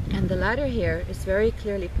 and the ladder here is very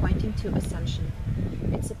clearly pointing to ascension.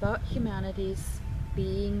 It's about humanity's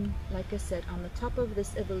being, like I said, on the top of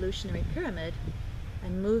this evolutionary pyramid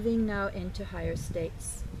and moving now into higher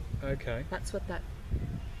states. Okay. That's what that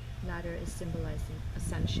ladder is symbolizing,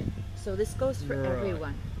 ascension. So this goes for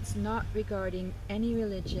everyone. It's not regarding any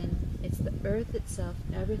religion. It's the earth itself,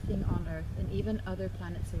 everything on earth, and even other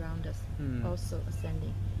planets around us also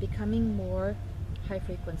ascending, becoming more high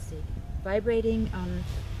frequency, vibrating on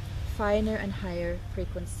finer and higher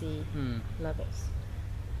frequency levels.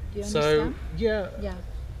 Do you understand? Yeah.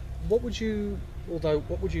 What would you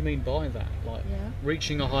mean by that? Like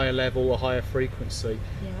reaching a higher level, a higher frequency.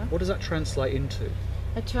 Yeah. What does that translate into?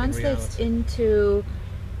 It translates into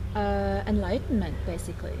enlightenment,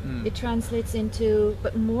 basically. It translates into,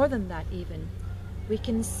 but more than that even. We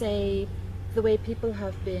can say the way people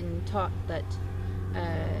have been taught that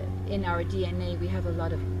in our DNA we have a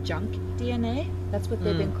lot of junk DNA. That's what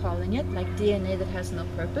they've been calling it, like DNA that has no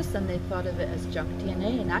purpose, and they thought of it as junk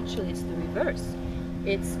DNA, and actually it's the reverse.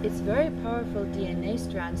 It's very powerful DNA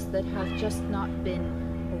strands that have just not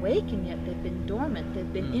been awakened yet. They've been dormant.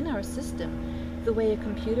 They've been in our system. The way a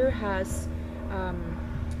computer has,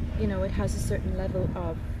 it has a certain level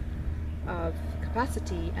of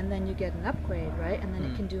capacity, and then you get an upgrade, right? And then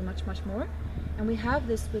it can do much, much more. And we have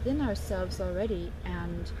this within ourselves already,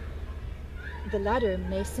 and the ladder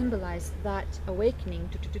may symbolize that awakening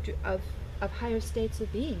of higher states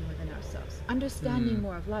of being within ourselves, understanding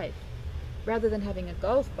more of life, rather than having a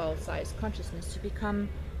golf ball-sized consciousness, to become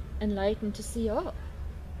enlightened to see all.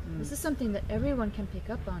 This is something that everyone can pick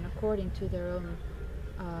up on according to their own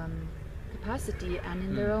capacity and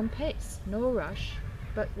in their own pace. No rush,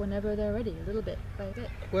 but whenever they're ready, a little bit by bit.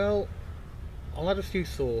 Well, I'll add a few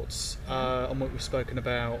thoughts on what we've spoken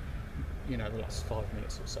about, the last 5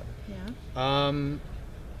 minutes or so. Yeah.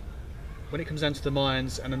 When it comes down to the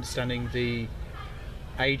Mayans and understanding the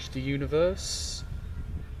age of the universe,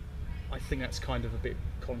 I think that's kind of a bit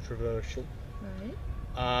controversial.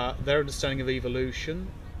 Right. Their understanding of evolution,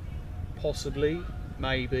 possibly,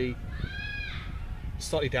 maybe,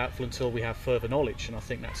 slightly doubtful until we have further knowledge, and I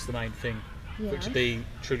think that's the main thing. Yes. For it to be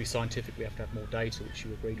truly scientific, we have to have more data, which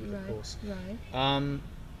you agreed with, of course. Right.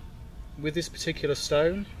 With this particular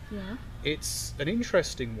stone, Yeah. it's an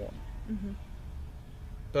interesting one,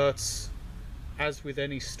 but as with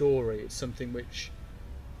any story, it's something which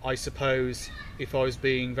I suppose, if I was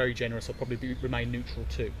being very generous, I'd probably remain neutral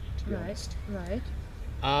too, to be honest. Right.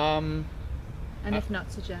 And if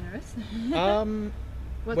not so generous?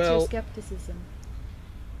 What's your skepticism?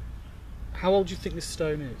 How old do you think this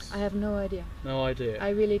stone is? I have no idea. No idea. I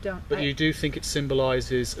really don't. But you do think it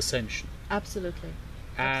symbolises ascension? Absolutely.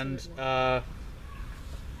 And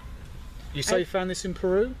you say you found this in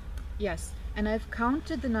Peru? Yes. And I've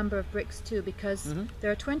counted the number of bricks too, because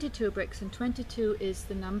there are 22 bricks, and 22 is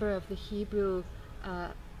the number of the Hebrew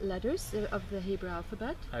letters of the Hebrew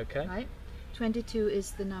alphabet. Okay. Right. 22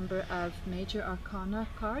 is the number of major arcana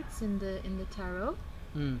cards in the tarot.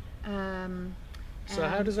 So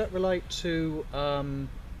how does that relate to?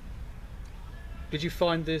 Did you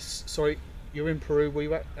find this? Sorry, you're in Peru. Were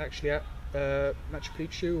you actually at Machu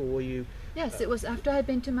Picchu, or were you? Yes, it was after I'd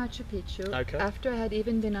been to Machu Picchu. Okay. After I had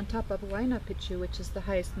even been on top of Huayna Picchu, which is the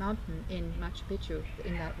highest mountain in Machu Picchu,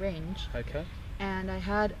 in that range. Okay. And I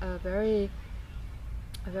had a very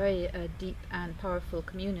deep and powerful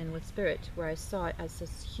communion with Spirit, where I saw it as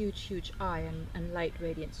this huge eye and light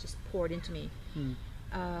radiance just poured into me.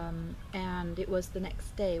 And it was the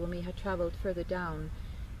next day when we had traveled further down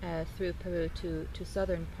through Peru to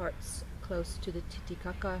southern parts close to the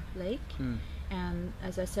Titicaca Lake. And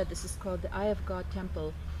as I said, this is called the Eye of God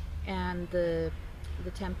Temple, and the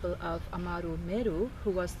temple of Amaru Meru,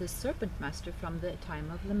 who was the serpent master from the time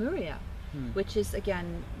of Lemuria, which is,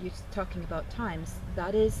 again, you're talking about times,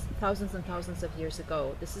 that is thousands and thousands of years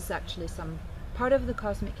ago. This is actually some part of the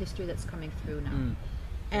cosmic history that's coming through now.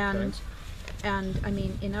 And I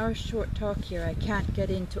mean, in our short talk here, I can't get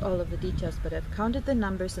into all of the details, but I've counted the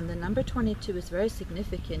numbers, and the number 22 is very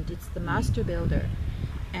significant. It's the master builder.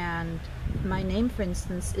 And my name, for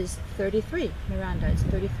instance, is 33. Miranda is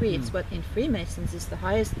 33. It's what in Freemasons is the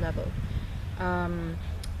highest level.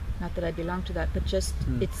 Not that I belong to that, but just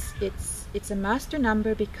it's a master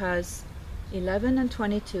number, because 11 and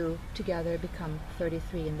 22 together become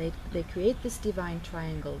 33, and they create this divine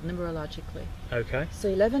triangle numerologically. Okay. So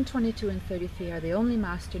 11, 22, and 33 are the only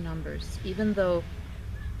master numbers, even though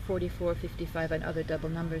 44, 55, and other double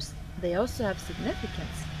numbers, they also have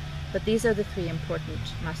significance. But these are the three important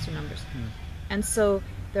master numbers. And so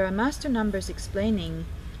there are master numbers explaining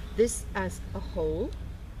this as a whole,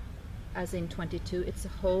 as in 22. It's a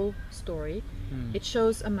whole story. It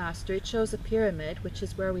shows a master, it shows a pyramid, which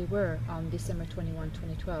is where we were on December 21,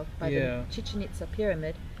 2012, by the Chichen Itza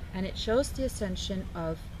pyramid, and it shows the ascension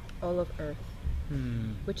of all of Earth,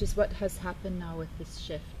 which is what has happened now with this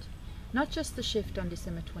shift. Not just the shift on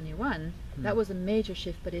December 21, that was a major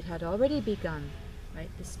shift, but it had already begun, right?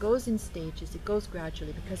 This goes in stages, it goes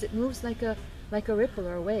gradually, because it moves like a ripple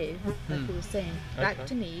or a wave, like we were saying, back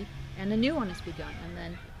to me, and a new one has begun, and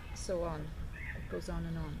then so on. It goes on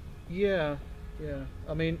and on. Yeah.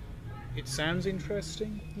 I mean, it sounds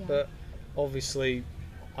interesting, but obviously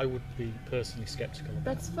I would be personally skeptical about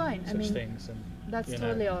That's fine. such things. And, that's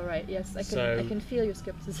totally all right. Yes, I can feel your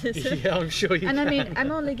skepticism. Yeah, I'm sure you can. And I mean,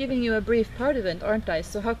 I'm only giving you a brief part of it, aren't I?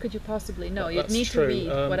 So how could you possibly know? You'd need to read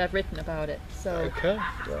what I've written about it. So okay.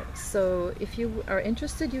 So if you are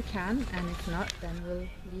interested, you can, and if not, then we'll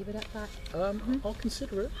leave it at that. I'll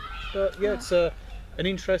consider it. But yeah, it's an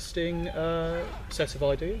interesting set of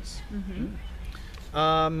ideas.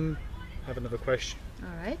 Have another question.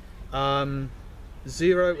 All right. It's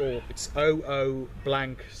OO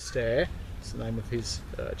blank stare. It's the name of his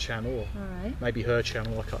channel, or maybe her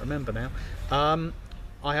channel. I can't remember now.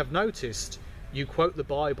 I have noticed you quote the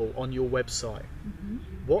Bible on your website.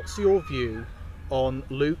 What's your view on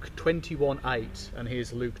Luke 21:8? And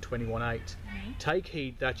here's Luke 21:8. Take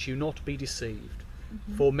heed that you not be deceived,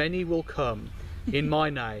 for many will come in my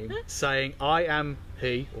name, saying, I am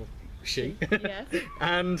he, or she,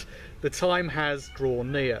 and the time has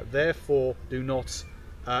drawn near. Therefore, do not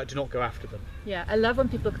go after them. Yeah, I love when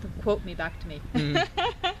people quote me back to me.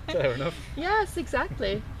 Fair enough. Yes,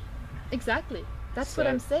 exactly. That's what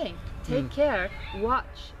I'm saying. Take care.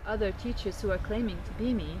 Watch other teachers who are claiming to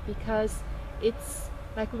be me, because it's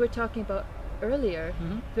like we were talking about earlier.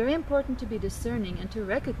 Very important to be discerning and to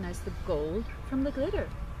recognize the gold from the glitter.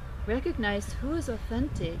 Recognize who is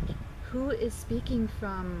authentic, who is speaking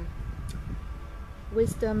from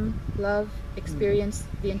wisdom, love, experience,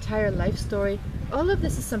 the entire life story. All of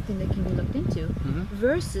this is something that can be looked into,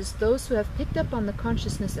 versus those who have picked up on the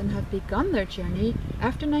consciousness and have begun their journey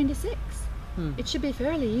after 96. It should be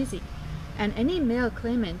fairly easy. And any male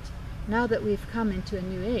claimant, now that we've come into a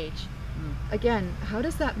new age, again, how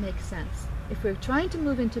does that make sense? If we're trying to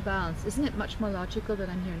move into balance, isn't it much more logical that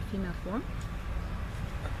I'm here in female form?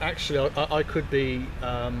 Actually, I could be.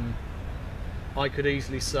 I could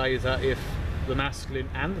easily say that if the masculine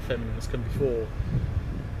and the feminine has come before,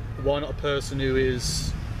 why not a person who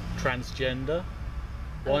is transgender?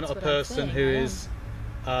 Why not a person who is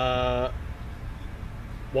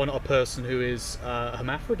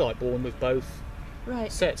hermaphrodite, born with both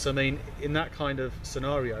sets? I mean, in that kind of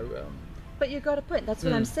scenario. But you got a point. That's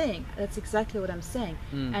what I'm saying. That's exactly what I'm saying.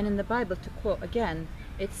 And in the Bible, to quote again,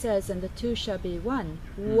 it says, "And the two shall be one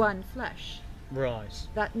flesh." Right.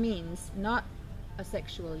 That means not a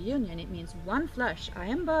sexual union. It means one flesh. I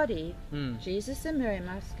embody Jesus and Mary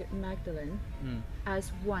Magdalene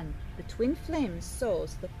as one. The twin flame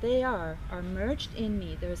souls that they are merged in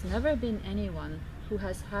me. There has never been anyone who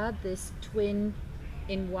has had this twin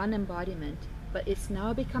in one embodiment, but it's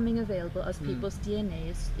now becoming available as people's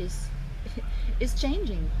DNA is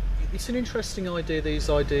changing. It's an interesting idea, these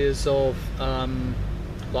ideas of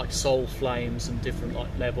like soul flames and different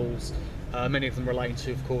levels. Many of them relate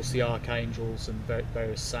to, of course, the archangels and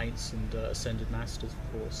various saints and ascended masters,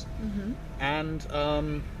 of course. And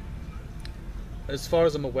as far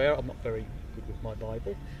as I'm aware, I'm not very good with my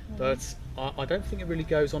Bible, but I don't think it really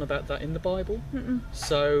goes on about that in the Bible.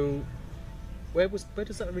 So where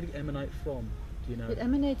does that really emanate from? Do you know? It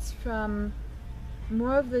emanates from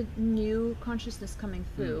more of the new consciousness coming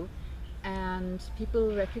through, and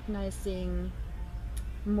people recognizing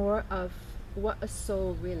more of what a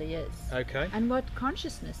soul really is, and what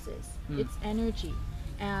consciousness is. It's energy,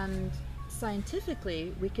 and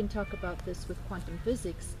scientifically we can talk about this with quantum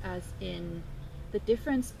physics as in the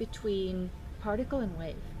difference between particle and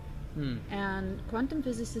wave. And quantum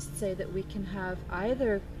physicists say that we can have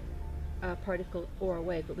either a particle or a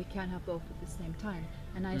wave, but we can't have both at the same time.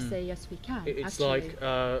 And I say yes, we can. It's actually. like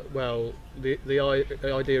well,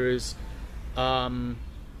 the idea is what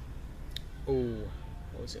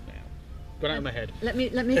was it now? Gone out of my head. Let me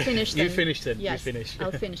finish then. You finish then. Yes, you finish.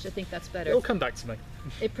 I'll finish. I think that's better. It'll come back to me.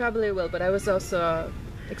 It probably will, but I was also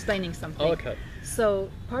explaining something. Oh, okay. So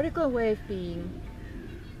particle wave being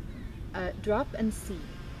drop and sea,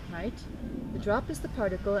 right? The drop is the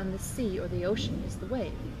particle and the sea or the ocean is the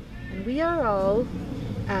wave. And we are all,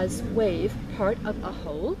 as wave, part of a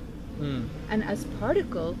whole, and as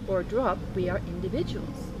particle or drop, we are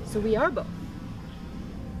individuals. So we are both.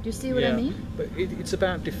 Do you see what I mean? But it's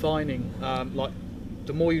about defining, like,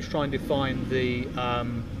 the more you try and define the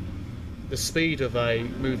the speed of a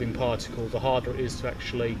moving particle, the harder it is to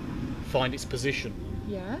actually find its position.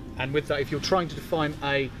 Yeah. And with that, if you're trying to define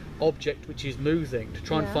a object which is moving, to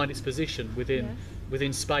try and find its position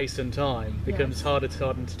within space and time becomes harder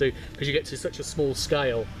to do, because you get to such a small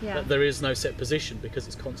scale that there is no set position, because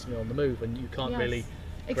it's constantly on the move and you can't really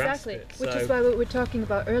grasp it. Which is why we were talking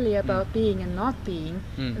about earlier about being and not being,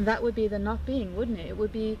 and that would be the not being, wouldn't it? It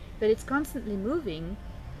would be that it's constantly moving,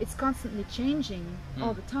 it's constantly changing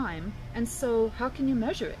all the time, and so how can you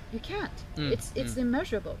measure it? You can't. It's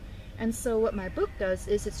immeasurable. And so what my book does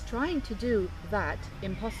is it's trying to do that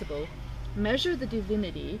impossible, measure the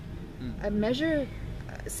divinity, measure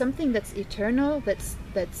something that's eternal,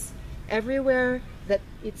 that's everywhere, that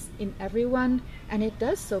it's in everyone, and it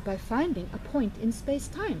does so by finding a point in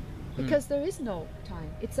space-time, because there is no time.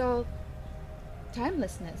 It's all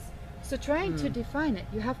timelessness. So trying to define it,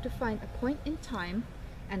 you have to find a point in time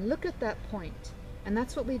and look at that point. And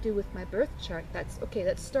that's what we do with my birth chart. That's okay,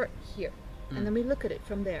 let's start here, and then we look at it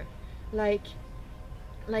from there.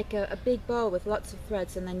 Like a big ball with lots of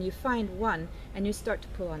threads, and then you find one and you start to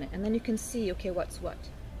pull on it, and then you can see, okay, what's what.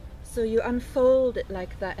 So you unfold it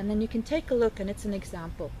like that, and then you can take a look, and it's an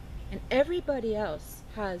example. And everybody else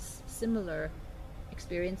has similar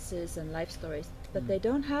experiences and life stories, but they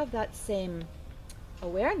don't have that same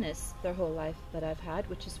awareness their whole life that I've had,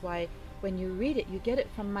 which is why when you read it, you get it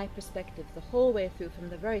from my perspective the whole way through, from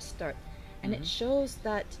the very start. And it shows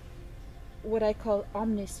that what I call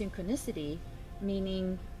omnisynchronicity,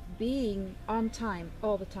 meaning being on time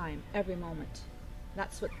all the time, every moment.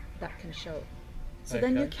 That's what that can show. So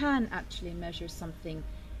then you can actually measure something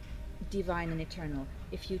divine and eternal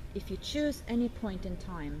if you choose any point in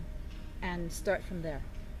time and start from there.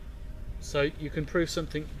 So you can prove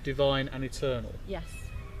something divine and eternal. Yes.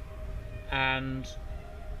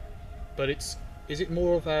 But is it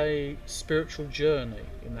more of a spiritual journey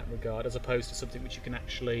in that regard, as opposed to something which you can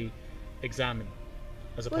actually examine,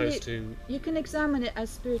 as opposed to... You can examine it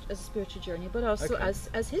as a spiritual journey, but also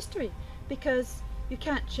as history, because you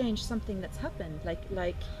can't change something that's happened.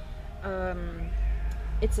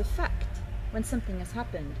 It's a fact when something has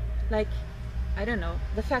happened. Like, I don't know,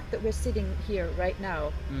 the fact that we're sitting here right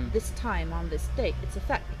now, this time on this date, it's a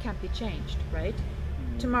fact. It can't be changed, right?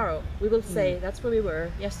 Tomorrow we will say that's where we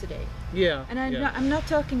were yesterday. Yeah. And I'm not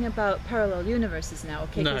talking about parallel universes now,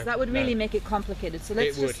 okay? Because that would really make it complicated. So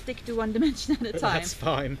let's just stick to one dimension at a time. That's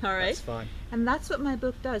fine. All right. That's fine. And that's what my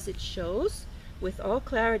book does. It shows with all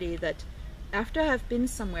clarity that after I've been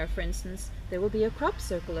somewhere, for instance, there will be a crop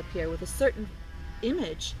circle appear with a certain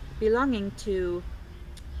image belonging to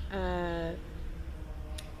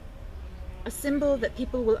a symbol that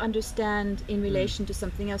people will understand in relation to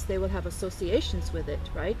something else. They will have associations with it,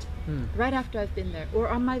 right? Right after I've been there, or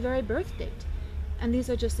on my very birth date. And these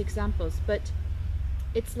are just examples, but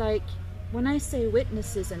it's like when I say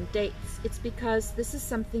witnesses and dates, it's because this is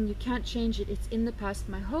something you can't change it. It's in the past.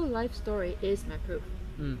 My whole life story is my proof.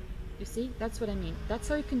 You see, that's what I mean. That's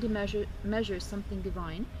how you can measure something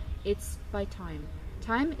divine. It's by time.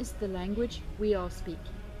 Time is the language we all speak.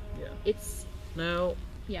 Yeah. It's now.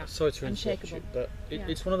 Yeah, sorry to interrupt you, but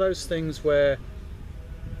it's one of those things where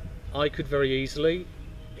I could very easily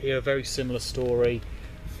hear a very similar story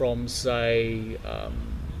from, say,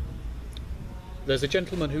 there's a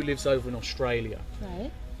gentleman who lives over in Australia,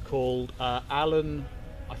 right, called Alan,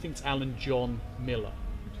 I think it's Alan John Miller.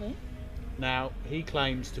 Okay. Now, he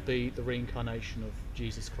claims to be the reincarnation of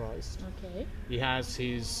Jesus Christ. Okay. He has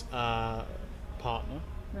his partner,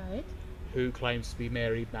 right, who claims to be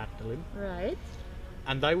Mary Magdalene. Right.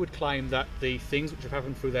 And they would claim that the things which have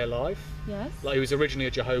happened through their life, yes, like he was originally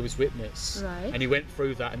a Jehovah's Witness, right, and he went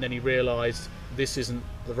through that, and then he realised this isn't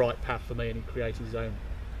the right path for me, and he created his own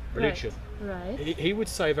religion. Right. He would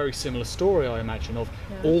say a very similar story, I imagine, of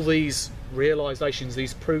all these realisations,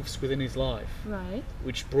 these proofs within his life, right,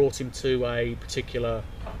 which brought him to a particular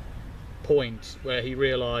point where he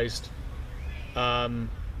realised, I'm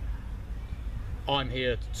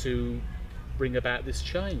here to bring about this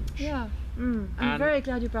change. Yeah. I'm very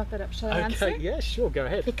glad you brought that up. Shall I answer? Okay, yeah, sure, go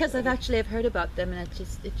ahead. Because I've heard about them, and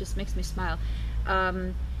it just makes me smile.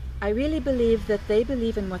 I really believe that they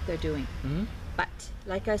believe in what they're doing. But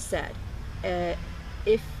like I said,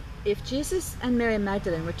 if Jesus and Mary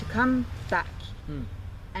Magdalene were to come back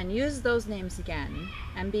and use those names again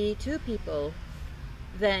and be two people,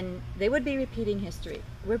 then they would be repeating history.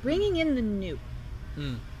 We're bringing in the new.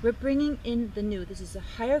 We're bringing in the new. This is a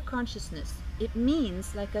higher consciousness. It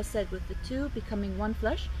means, like I said, with the two becoming one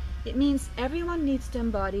flesh, it means everyone needs to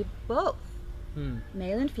embody both,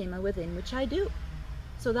 male and female within, which I do.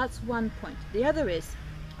 So that's one point. The other is,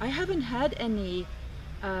 I haven't had any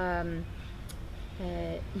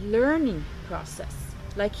learning process,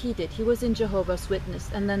 like he did. He was in Jehovah's Witness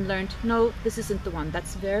and then learned, no, this isn't the one.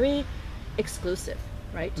 That's very exclusive,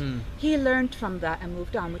 right? He learned from that and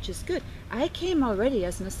moved on, which is good. I came already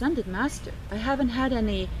as an ascended master. I haven't had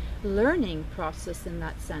any learning process in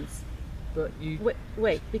that sense. But you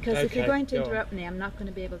wait, because if you're going to interrupt me, I'm not going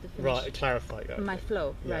to be able to finish. Right, clarify that. My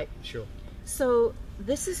flow, yeah, right? Sure. So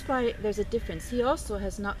this is why there's a difference. He also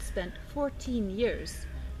has not spent 14 years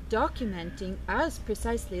documenting as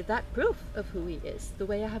precisely that proof of who he is, the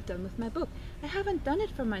way I have done with my book. I haven't done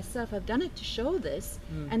it for myself. I've done it to show this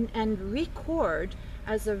and record,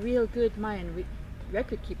 as a real good Mayan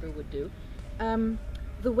record keeper would do,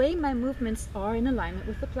 the way my movements are in alignment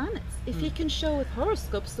with the planets. If he can show with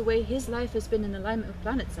horoscopes the way his life has been in alignment with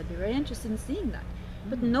planets, I'd be very interested in seeing that.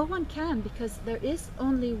 But no one can, because there is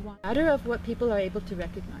only one matter of what people are able to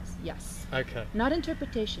recognize. Yes. Okay. Not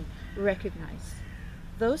interpretation, recognize.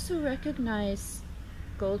 Those who recognize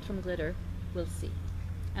gold from glitter will see.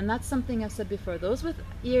 And that's something I've said before. Those with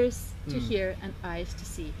ears to hear and eyes to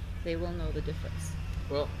see, they will know the difference.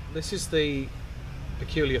 Well, this is the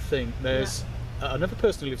peculiar thing. There's another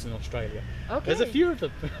person who lives in Australia. Okay. There's a few of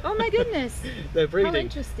them. Oh my goodness. They're breeding. How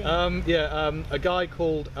interesting. A guy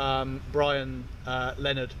called Brian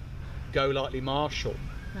Leonard Golightly Marshall.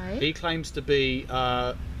 Right. He claims to be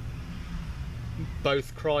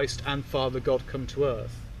both Christ and Father God come to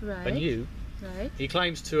earth. Right. And you. Right. He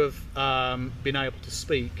claims to have been able to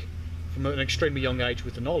speak from an extremely young age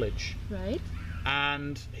with the knowledge. Right.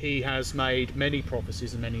 And he has made many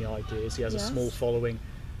prophecies and many ideas. He has a small following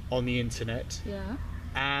on the internet. Yeah.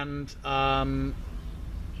 And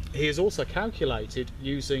he has also calculated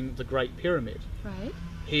using the Great Pyramid. Right.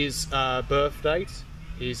 His birth date,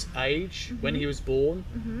 his age, when he was born,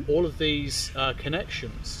 all of these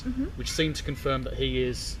connections, which seem to confirm that he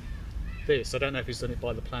is this. I don't know if he's done it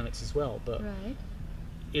by the planets as well, but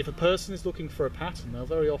if a person is looking for a pattern, they'll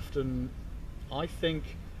very often, I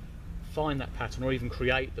think, find that pattern or even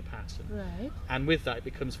create the pattern. Right. And with that, it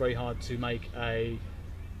becomes very hard to make a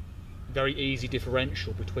very easy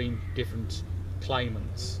differential between different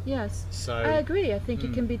claimants. Yes. So I agree. I think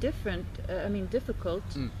it can be different. Difficult.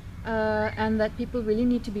 And that people really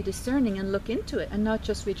need to be discerning and look into it and not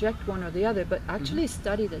just reject one or the other, but actually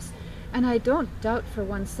study this. And I don't doubt for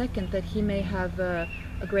one second that he may have a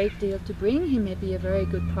great deal to bring. He may be a very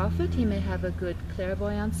good prophet. He may have a good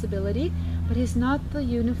clairvoyance ability, but he's not the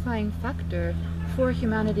unifying factor for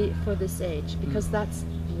humanity for this age, because that's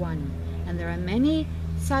one. And there are many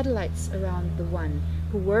satellites around the one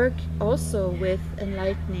who work also with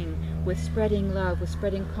enlightening, with spreading love, with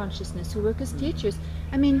spreading consciousness, who work as teachers.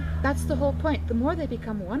 I mean, that's the whole point. The more they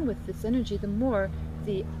become one with this energy, the more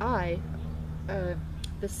the I,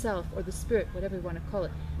 the self or the spirit, whatever you want to call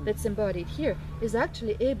it, that's embodied here, is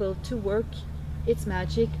actually able to work its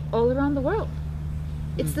magic all around the world.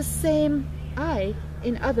 It's the same I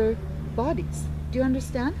in other bodies. Do you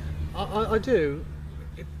understand? I do.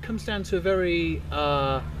 It comes down to a very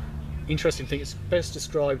interesting thing. It's best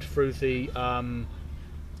described through the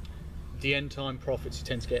end time prophets you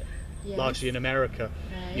tend to get largely in America.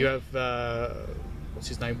 Right. You have what's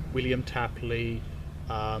his name, William Tapley,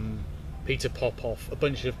 Peter Popoff, a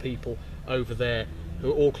bunch of people over there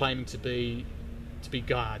who are all claiming to be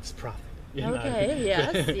God's prophet. You know?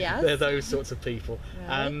 Yes. They're those sorts of people,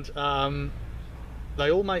 right. And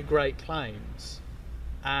they all make great claims,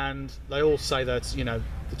 and they all say that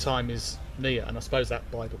the time is near. And I suppose that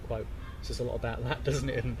Bible quote says a lot about that, doesn't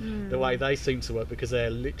it? And the way they seem to work, because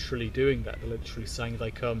they're literally doing that. They're literally saying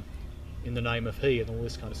they come in the name of He and all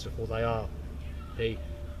this kind of stuff, or they are He.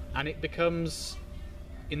 And it becomes,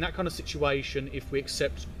 in that kind of situation, if we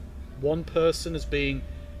accept one person as being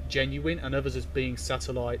genuine and others as being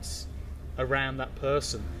satellites around that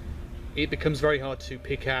person, it becomes very hard to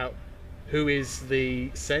pick out who is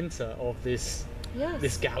the centre of this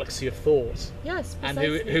galaxy of thought. Yes,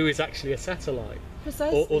 precisely. And who is actually a satellite.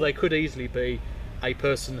 Precisely. Or they could easily be a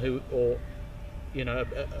person who, or a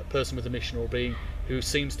person with a mission or being who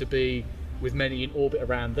seems to be with many in orbit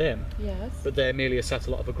around them. Yes. But they're merely a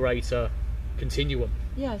satellite of a greater continuum.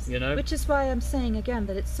 Yes. Which is why I'm saying again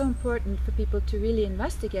that it's so important for people to really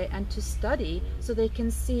investigate and to study so they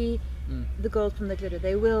can see the gold from the glitter.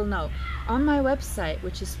 They will know. On my website,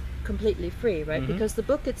 which is completely free, right? Because the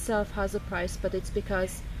book itself has a price, but it's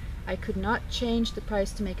because I could not change the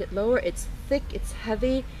price to make it lower. It's thick, it's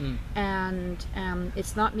heavy, and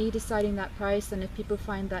it's not me deciding that price. And if people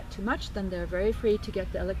find that too much, then they're very free to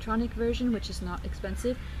get the electronic version, which is not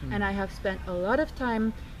expensive. And I have spent a lot of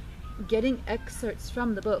time getting excerpts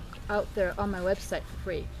from the book out there on my website for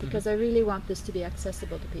free, because I really want this to be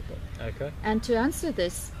accessible to people. Okay. And to answer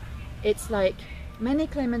this, it's like Many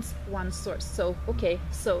claimants, one source. So, okay,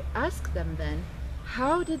 so ask them then,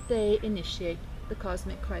 how did they initiate the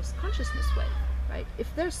cosmic Christ consciousness wave, right?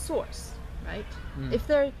 If they're source, right? If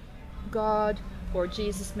they're God or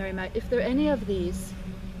Jesus, Mary, if they're any of these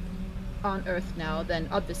on earth now, then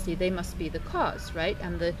obviously they must be the cause, right?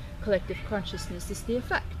 And the collective consciousness is the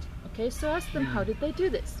effect. Okay, so ask them, how did they do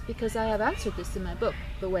this? Because I have answered this in my book,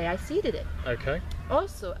 the way I seeded it. Okay.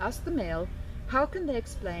 Also, ask the male, how can they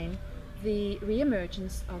explain the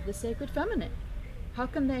re-emergence of the sacred feminine? How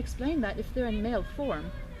can they explain that if they're in male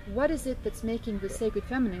form? What is it that's making the sacred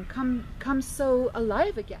feminine come so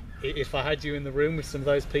alive again? If I had you in the room with some of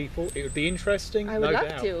those people, it would be interesting. I would no love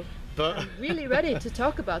doubt. to. But I'm really ready to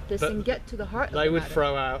talk about this and get to the heart of the matter. They would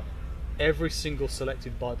throw out every single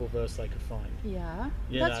selected Bible verse they could find. Yeah,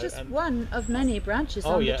 that's just one of many branches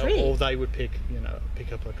on the the tree. Or they would pick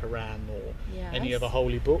up a Quran or any other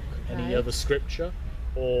holy book, any other scripture,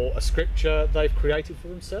 or a scripture they've created for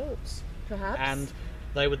themselves. Perhaps. And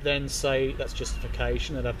they would then say that's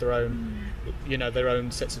justification and have their own, their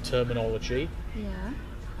own sets of terminology. Yeah.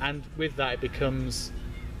 And with that, it becomes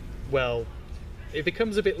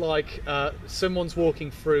a bit like someone's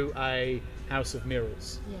walking through a house of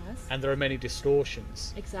mirrors. Yes. And there are many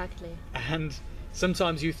distortions. Exactly. And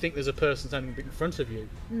sometimes you think there's a person standing in front of you.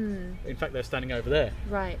 In fact, they're standing over there.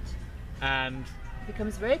 Right. And it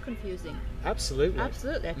becomes very confusing. Absolutely.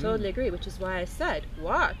 Absolutely. I totally agree, which is why I said,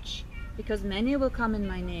 watch. Because many will come in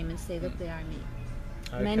my name and say that they are me.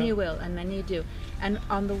 Okay. Many will, and many do. And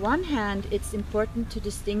on the one hand, it's important to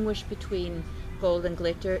distinguish between gold and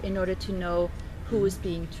glitter in order to know who is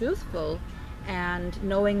being truthful, and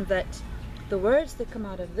knowing that the words that come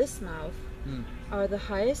out of this mouth are the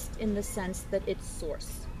highest in the sense that it's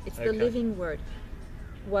source. It's the living word.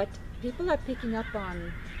 What people are picking up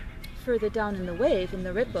on further down in the wave, in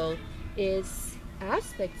the ripple, is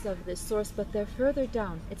aspects of this source, but they're further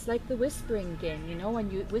down. It's like the whispering game,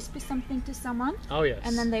 when you whisper something to someone. Oh, yes.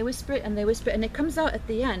 And then they whisper it and they whisper it, and it comes out at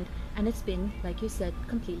the end, and it's been, like you said,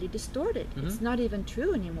 completely distorted. It's not even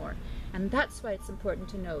true anymore. And that's why it's important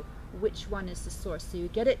to know which one is the source, so you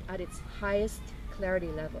get it at its highest clarity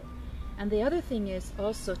level. And the other thing is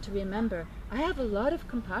also to remember, I have a lot of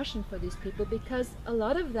compassion for these people, because a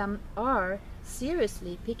lot of them are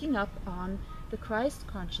seriously picking up on the Christ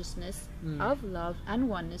consciousness of love and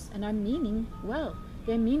oneness, and are meaning well.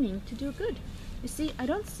 They're meaning to do good. You see, I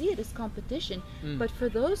don't see it as competition, but for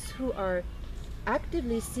those who are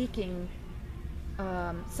actively seeking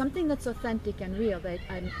something that's authentic and real,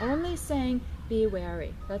 I'm only saying be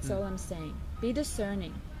wary. That's all I'm saying. Be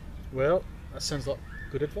discerning. Well, that sounds like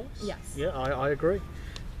good advice. Yes. Yeah, I agree.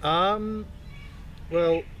 Well,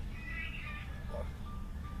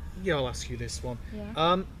 yeah, I'll ask you this one.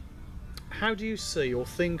 Yeah. How do you see or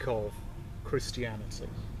think of Christianity?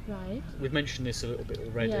 Right. We've mentioned this a little bit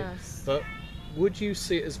already. Yes. But would you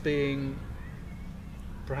see it as being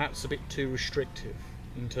perhaps a bit too restrictive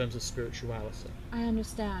in terms of spirituality? I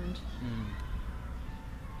understand.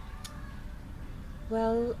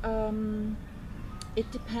 Well, it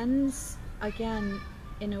depends, again,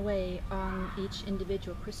 in a way, on each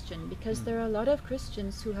individual Christian, because there are a lot of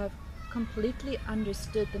Christians who have completely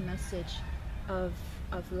understood the message of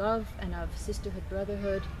love and of sisterhood,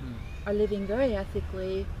 brotherhood, are living very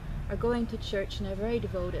ethically, are going to church, and are very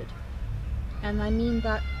devoted. And I mean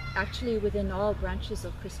that actually within all branches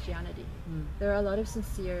of Christianity. There are a lot of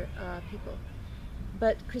sincere people.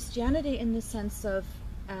 But Christianity in the sense of,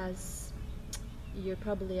 as you're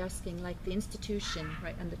probably asking, like the institution,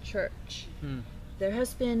 right, and the church, there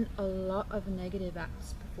has been a lot of negative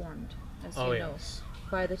acts performed, as you know,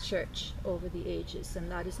 by the church over the ages,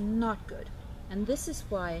 and that is not good. And this is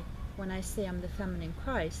why, when I say I'm the feminine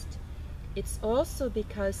Christ, it's also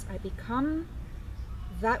because I become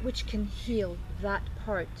that which can heal that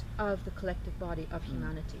part of the collective body of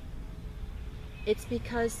humanity. It's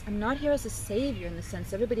because I'm not here as a savior in the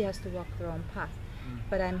sense everybody has to walk their own path,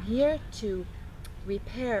 but I'm here to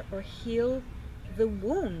repair or heal the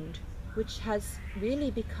wound which has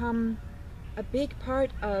really become a big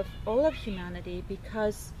part of all of humanity,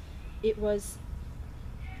 because it was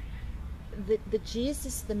the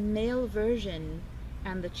Jesus, the male version,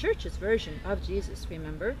 and the church's version of Jesus,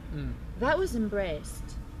 remember? That was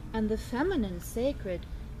embraced. And the feminine sacred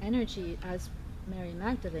energy, as Mary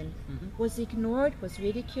Magdalene, was ignored, was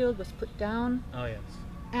ridiculed, was put down. Oh, yes.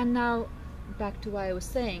 And now, back to what I was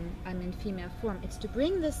saying, I'm in female form. It's to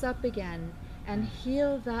bring this up again and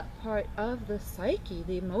heal that part of the psyche,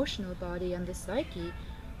 the emotional body and the psyche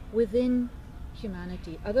within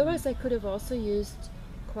humanity. Otherwise, I could have also used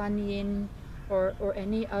Kuan Yin or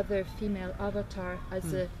any other female avatar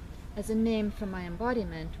as as a name for my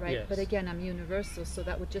embodiment, right? Yes. But again, I'm universal, so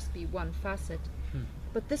that would just be one facet.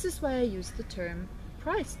 But this is why I use the term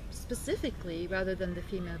Christ specifically rather than the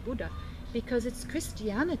female Buddha, because it's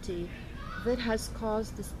Christianity that has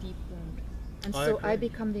caused this deep wound. And so I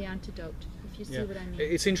become the antidote, if you see what I mean.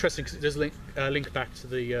 It's interesting because it does link back to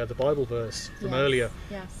the Bible verse from earlier,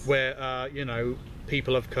 where you know,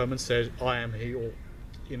 people have come and said, "I am He," or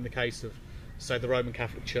in the case of, say, the Roman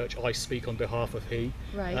Catholic Church, "I speak on behalf of He."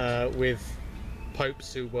 Right. With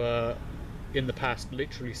popes who were in the past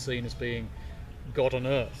literally seen as being God on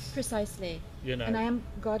earth. Precisely. You know. And I am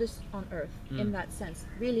goddess on earth in that sense.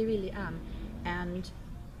 Really, really am. And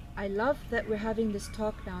I love that we're having this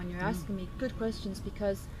talk now and you're asking me good questions,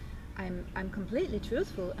 because I'm completely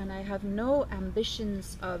truthful and I have no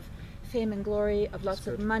ambitions of fame and glory, of lots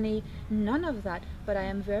of money, none of that. But I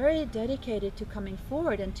am very dedicated to coming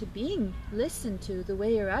forward and to being listened to the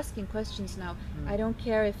way you're asking questions now. I don't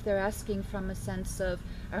care if they're asking from a sense of,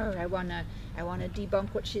 oh, I wanna debunk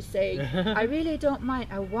what she's saying. I really don't mind.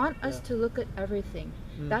 I want us to look at everything.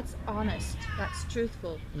 That's honest, that's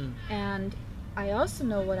truthful. And I also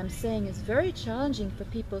know what I'm saying is very challenging for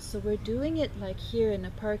people, so we're doing it like here in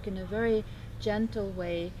a park in a very gentle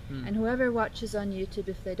way, and whoever watches on YouTube,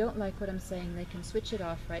 if they don't like what I'm saying, they can switch it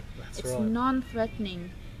off, right? It's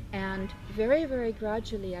non-threatening, and very, very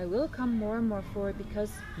gradually I will come more and more forward,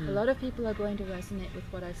 because a lot of people are going to resonate with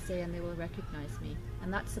what I say and they will recognize me,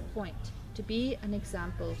 and that's the point, to be an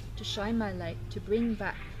example, to shine my light, to bring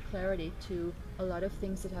back clarity to a lot of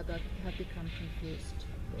things that have become confused.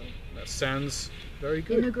 Well, that sounds very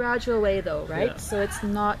good. In a gradual way though, right? Yeah. So it's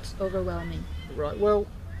not overwhelming. Right, well,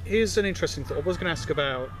 here's an interesting thought. I was going to ask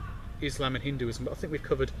about Islam and Hinduism, but I think we've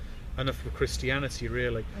covered enough of Christianity,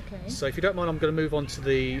 really. Okay. So if you don't mind, I'm going to move on to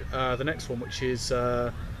the next one, which is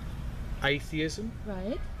atheism.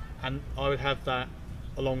 Right. And I would have that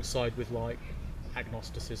alongside with, like,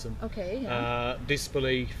 agnosticism. Okay, yeah.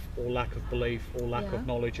 Disbelief or lack of belief or lack of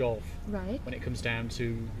knowledge of. Right. When it comes down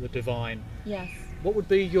to the divine. Yes. What would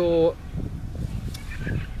be your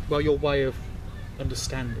way of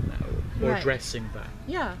understanding that or addressing that?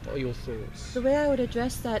 Yeah. What are your thoughts? The way I would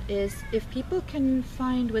address that is, if people can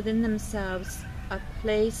find within themselves a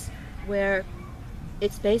place where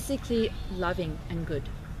it's basically loving and good,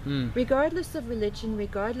 regardless of religion,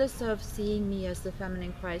 regardless of seeing me as the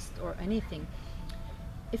feminine Christ or anything,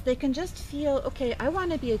 if they can just feel, okay, I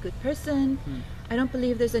want to be a good person, I don't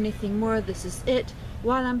believe there's anything more, this is it.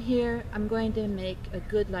 While I'm here, I'm going to make a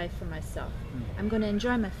good life for myself. I'm going to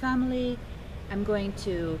enjoy my family, I'm going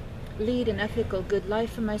to lead an ethical, good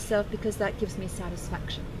life for myself, because that gives me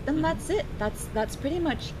satisfaction. And that's it. That's pretty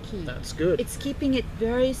much key. That's good. It's keeping it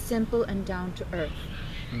very simple and down to earth.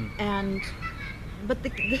 But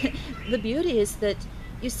the beauty is that,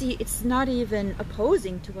 you see, it's not even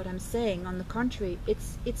opposing to what I'm saying. On the contrary,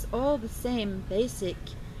 it's all the same basic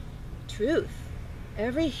truth.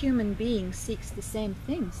 Every human being seeks the same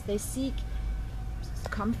things. They seek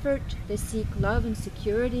comfort, they seek love and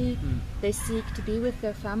security, they seek to be with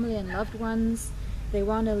their family and loved ones, they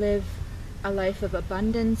want to live a life of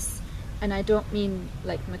abundance. And I don't mean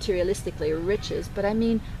like materialistically or riches, but I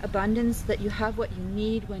mean abundance, that you have what you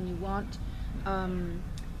need when you want,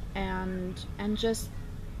 and just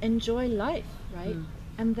enjoy life, right?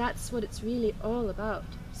 And that's what it's really all about.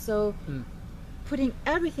 So putting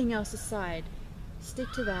everything else aside,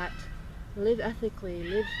 stick to that, live ethically,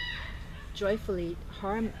 live joyfully,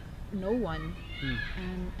 harm no one,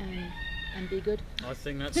 and be good. I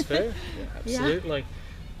think that's fair. Yeah, absolutely.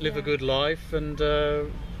 Live a good life and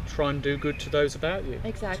try and do good to those about you.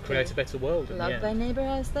 Exactly. To create a better world. Love thy neighbour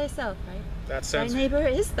as thyself, right? That sounds. Thy neighbour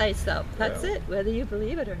is thyself. That's it, whether you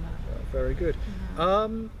believe it or not. Well, very good.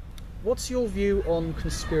 What's your view on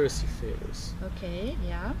conspiracy theories? Okay,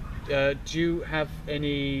 yeah. Do you have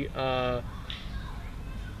any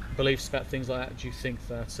beliefs about things like that? Do you think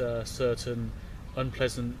that certain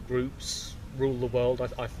unpleasant groups rule the world?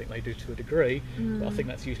 I think they do to a degree, but I think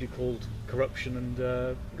that's usually called corruption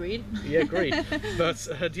and greed. Yeah, greed. But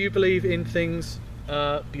do you believe in things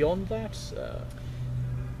beyond that?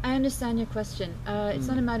 I understand your question. It's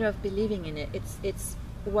not a matter of believing in it. It's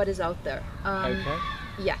what is out there. Okay.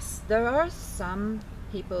 Yes, there are some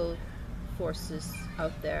people, forces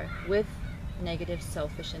out there with negative,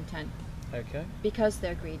 selfish intent. Okay. Because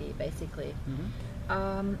they're greedy, basically.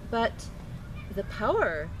 But the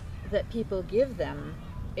power that people give them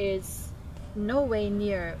is no way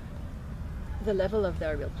near the level of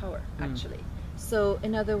their real power, actually. So,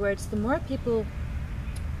 in other words, the more people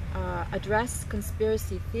address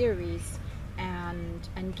conspiracy theories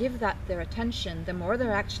and give that their attention, the more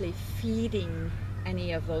they're actually feeding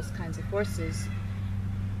any of those kinds of forces.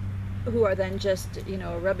 who are then just, you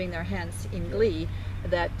know, rubbing their hands in glee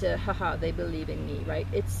that haha, they believe in me, right?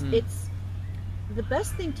 It's the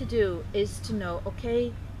best thing to do is to know,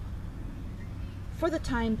 okay, for the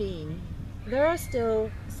time being, there are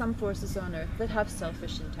still some forces on Earth that have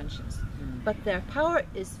selfish intentions, but their power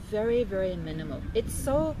is very, very minimal. It's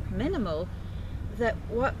so minimal that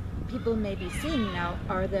what people may be seeing now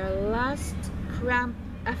are their last cramped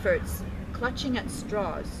efforts clutching at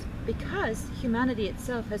straws, because humanity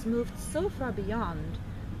itself has moved so far beyond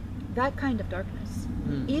that kind of darkness.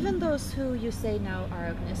 Even those who you say now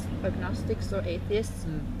are agnostics or atheists,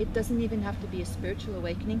 it doesn't even have to be a spiritual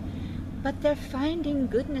awakening, but they're finding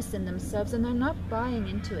goodness in themselves and they're not buying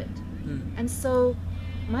into it. And so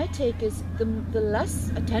my take is the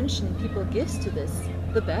less attention people gives to this,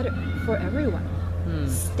 the better for everyone.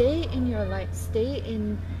 Stay in your light, stay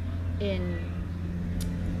in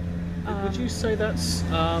would you say that's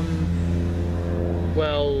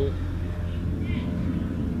well,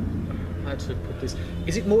 how to put this,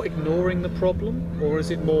 is it more ignoring the problem, or is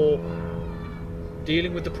it more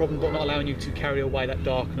dealing with the problem but not allowing you to carry away that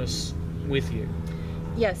darkness with you?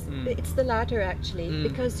 Yes, it's the latter actually,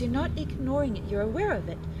 because you're not ignoring it, you're aware of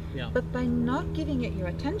it. But by not giving it your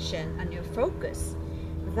attention and your focus,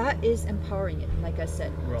 that is empowering it, like I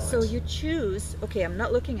said. So you choose, okay, I'm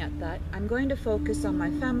not looking at that, I'm going to focus on my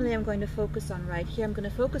family, I'm going to focus on right here, I'm going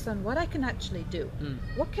to focus on what I can actually do.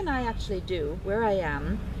 What can I actually do where I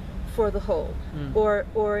am for the whole?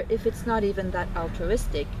 Or if it's not even that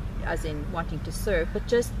altruistic, as in wanting to serve, but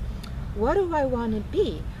just what do I want to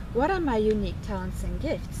be? What are my unique talents and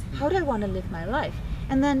gifts? How do I want to live my life?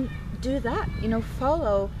 And then do that, you know,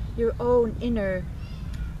 follow your own inner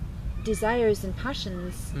desires and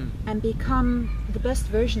passions and become the best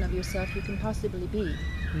version of yourself you can possibly be,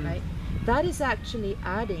 right? That is actually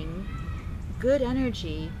adding good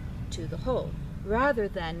energy to the whole, rather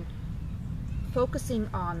than focusing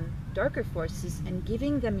on darker forces and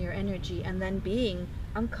giving them your energy and then being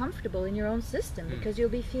uncomfortable in your own system because you'll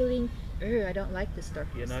be feeling, I don't like this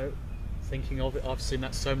darkness. You know, thinking of it, I've seen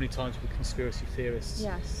that so many times with conspiracy theorists.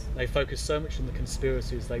 Yes. They focus so much on the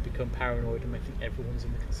conspiracies, they become paranoid and they think everyone's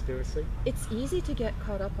in the conspiracy. It's easy to get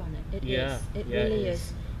caught up on it. It is. It really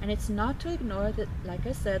is. And it's not to ignore that, like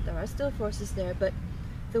I said, there are still forces there, but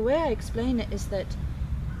the way I explain it is that,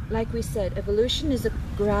 like we said, evolution is a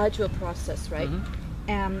gradual process, right?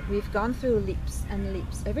 And we've gone through leaps and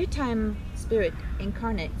leaps. Every time spirit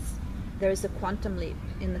incarnates, there is a quantum leap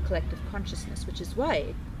in the collective consciousness, which is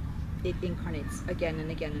why it incarnates again and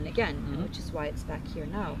again and again, which is why it's back here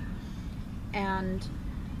now. And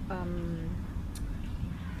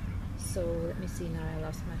so let me see, now I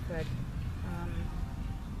lost my thread.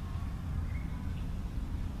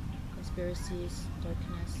 Conspiracies,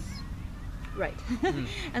 darkness, right.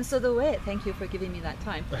 And so the way, thank you for giving me that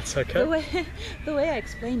time. That's okay. The way I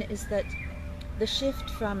explain it is that the shift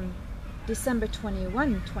from December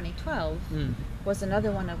 21, 2012 was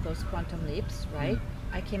another one of those quantum leaps, right?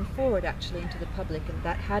 I came forward actually into the public, and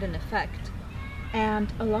that had an effect.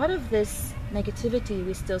 And a lot of this negativity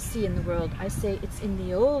we still see in the world, I say it's in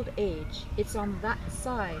the old age. It's on that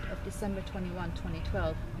side of December 21,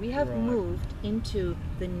 2012. We have moved into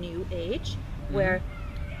the new age, where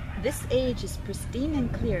this age is pristine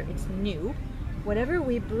and clear. It's new. Whatever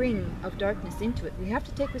we bring of darkness into it, we have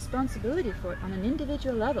to take responsibility for it on an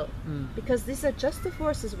individual level, because these are just the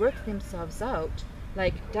forces working themselves out,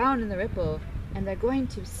 like down in the ripple, and they're going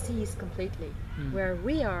to cease completely, where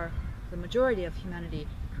we are, the majority of humanity,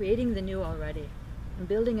 creating the new already, and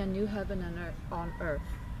building a new heaven and earth on earth,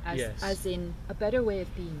 as in a better way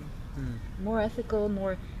of being, more ethical,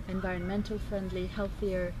 more environmental friendly,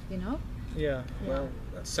 healthier, you know? Yeah. Well,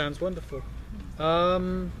 that sounds wonderful.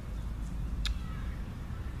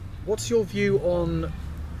 What's your view on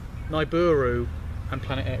Nibiru and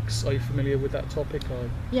Planet X? Are you familiar with that topic?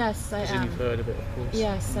 Yes, I am. You've heard of it, of course.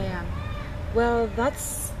 Yes, I am. Well,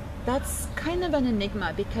 that's kind of an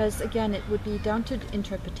enigma, because again, it would be down to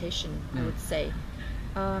interpretation, I would say.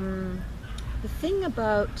 The thing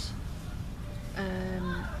about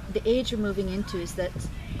the age we're moving into is that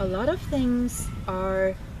a lot of things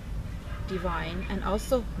are divine and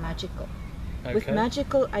also magical. Okay. With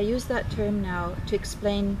magical, I use that term now to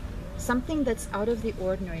explain something that's out of the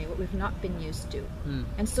ordinary, what we've not been used to.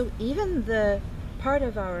 And so even the part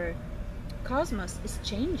of our cosmos is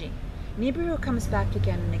changing. Nibiru comes back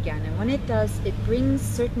again and again, and when it does, it brings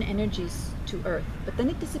certain energies to Earth, but then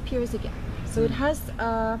it disappears again. So it has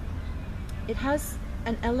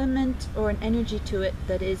an element or an energy to it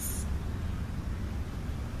that is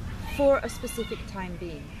for a specific time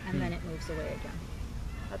being, and then it moves away again.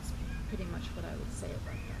 That's pretty much what I would say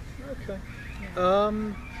about that. Okay.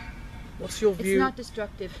 Yeah. What's your view? It's not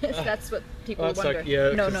destructive, if that's what people wonder. Like,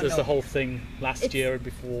 yeah, no, there's the whole thing last year and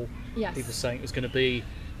before, yes. people saying it was going to be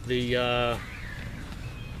the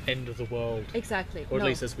end of the world. Exactly. Or at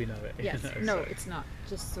least as we know it. Yes. You know, no, so. it's not.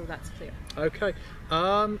 Just so that's clear. Okay.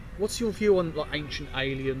 What's your view on like ancient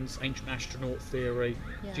aliens, ancient astronaut theory?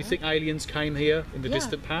 Yeah. Do you think aliens came here in the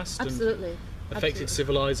distant past absolutely. and affected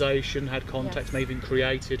civilization, had contact, yes. maybe even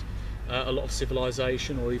created a lot of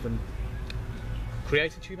civilization, or even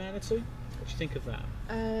created humanity? What do you think of that?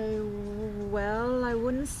 Well, I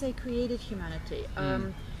wouldn't say created humanity.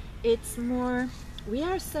 It's more, we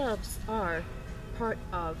ourselves are part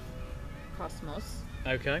of cosmos.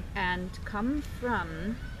 Okay. And come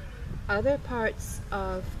from other parts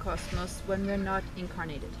of cosmos when we're not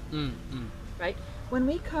incarnated. Right? When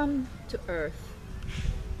we come to Earth,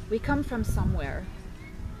 we come from somewhere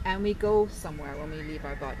and we go somewhere when we leave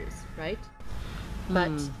our bodies, right?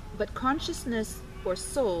 But consciousness or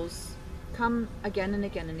souls come again and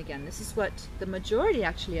again and again. This is what the majority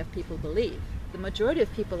actually of people believe. The majority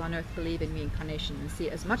of people on Earth believe in reincarnation and see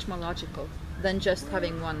it as much more logical than just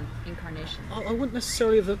having one incarnation. I wouldn't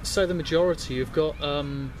necessarily say the majority. You've got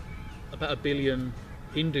about 1 billion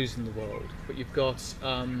Hindus in the world, but you've got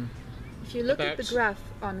if you look at the graph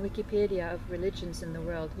on Wikipedia of religions in the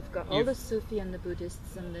world, you've got all the Sufi and the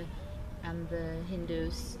Buddhists and the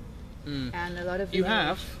Hindus and a lot of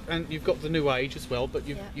and you've got the New Age as well, but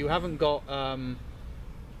you haven't got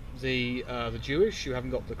the Jewish, you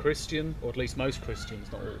haven't got the Christian, or at least most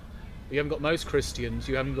Christians, not all. You haven't got most Christians,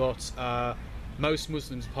 you haven't got most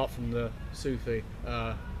Muslims apart from the Sufi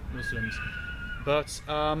Muslims. But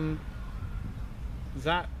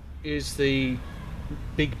that is the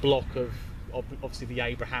big block of obviously the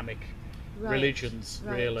Abrahamic religions,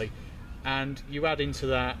 really. And you add into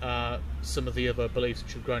that some of the other beliefs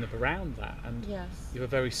which have grown up around that, and you have a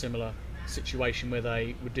very similar situation where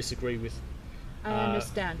they would disagree with I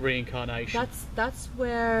understand. Reincarnation.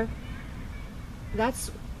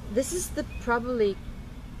 This is the probably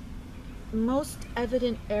most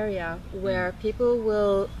evident area where people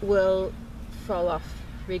will fall off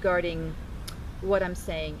regarding what I'm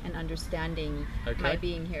saying and understanding my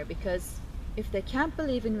being here, because if they can't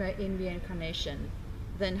believe in reincarnation,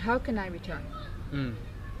 then how can I return? And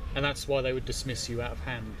that's why they would dismiss you out of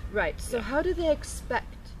hand. Right. So how do they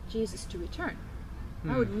expect Jesus to return?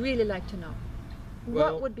 I would really like to know.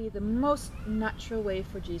 Well, what would be the most natural way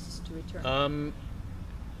for Jesus to return?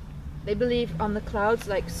 They believe on the clouds,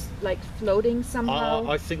 like floating somehow.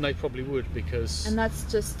 I think they probably would, because. And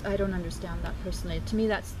that's just, I don't understand that personally. To me,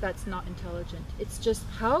 that's not intelligent. It's just,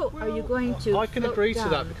 how are you going to? I can agree down? to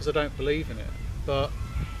that because I don't believe in it, but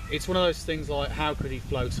it's one of those things like, how could he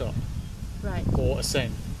float up? Right. Or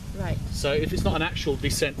ascend? Right. So if it's not an actual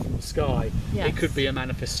descent from the sky, it could be a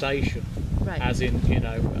manifestation. Right. As in,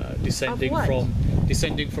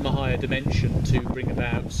 descending from a higher dimension to bring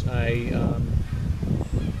about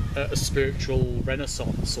a spiritual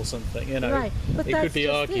renaissance or something, Right. But it could be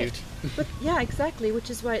argued. But yeah, exactly, which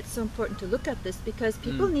is why it's so important to look at this, because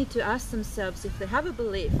people need to ask themselves, if they have a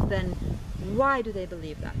belief, then why do they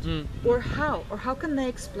believe that? Or how can they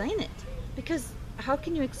explain it? Because how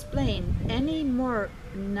can you explain any more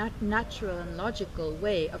natural and logical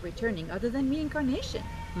way of returning other than reincarnation?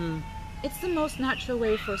 It's the most natural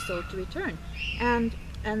way for a soul to return, and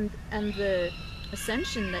the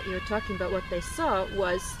ascension that you're talking about, what they saw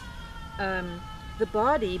was the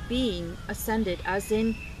body being ascended, as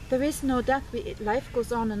in there is no death. Life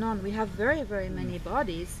goes on and on. We have very, very many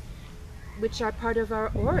bodies which are part of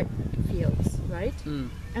our auric fields, right?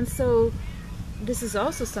 And so this is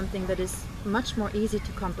also something that is much more easy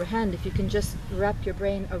to comprehend. If you can just wrap your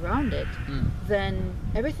brain around it, then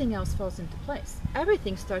everything else falls into place.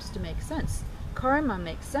 Everything starts to make sense. Karma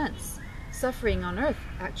makes sense. Suffering on earth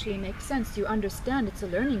actually makes sense. You understand it's a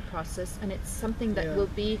learning process, and it's something that will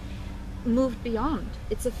be moved beyond.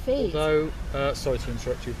 It's a phase. Although, sorry to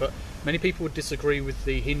interrupt you, but many people would disagree with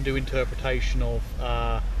the Hindu interpretation of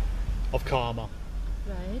karma.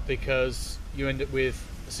 Right. Because you end up with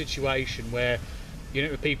a situation where you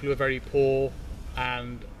know people who are very poor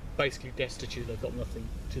and basically destitute, they've got nothing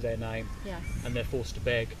to their name, and they're forced to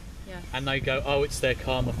beg. And they go, oh, it's their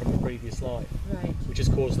karma from the previous life, which has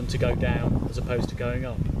caused them to go down as opposed to going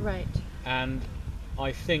up. Right. And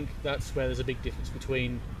I think that's where there's a big difference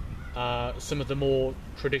between some of the more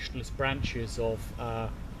traditionalist branches of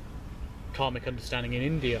karmic understanding in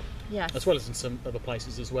India, as well as in some other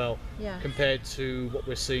places as well, compared to what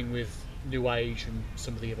we're seeing with New Age and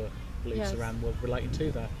some of the other beliefs around the world relating to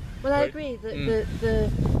that. Well, I agree.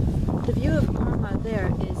 The view of karma there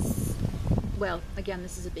is, well, again,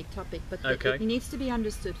 this is a big topic, but it needs to be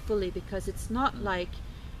understood fully, because it's not like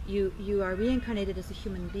you are reincarnated as a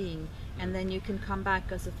human being, and then you can come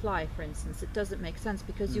back as a fly, for instance. It doesn't make sense,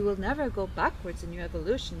 because you will never go backwards in your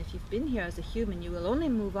evolution. If you've been here as a human, you will only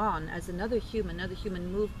move on as another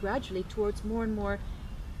human move gradually towards more and more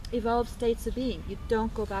evolved states of being. You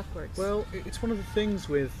don't go backwards. Well, it's one of the things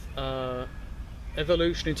with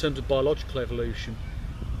evolution, in terms of biological evolution,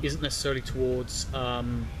 isn't necessarily towards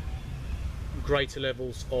greater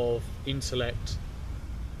levels of intellect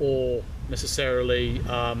or necessarily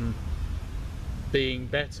being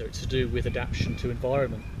better. It's to do with adaptation to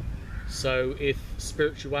environment. So if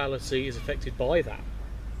spirituality is affected by that,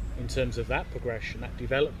 in terms of that progression, that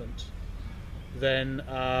development, then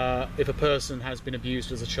if a person has been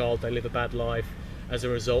abused as a child, they live a bad life as a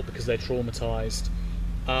result because they're traumatized,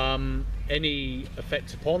 any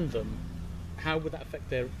effect upon them, how would that affect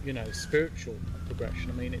their, you know, spiritual progression?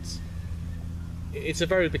 I mean, it's a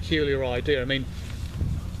very peculiar idea. I mean,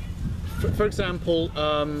 for example,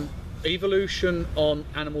 evolution on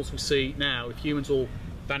animals we see now, if humans all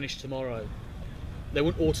vanish tomorrow, there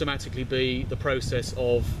wouldn't automatically be the process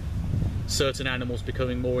of certain animals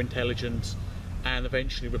becoming more intelligent and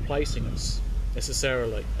eventually replacing us,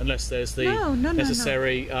 necessarily, unless there's the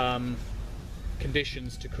necessary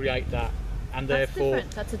conditions to create that. And that's therefore,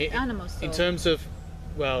 different. That's an animal soul. In terms of,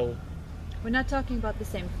 well, we're not talking about the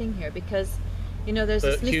same thing here, because, you know, there's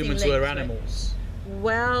this missing humans link, were right? animals.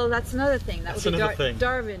 Well, that's another thing. That's another thing.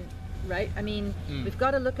 Darwin, right? I mean, we've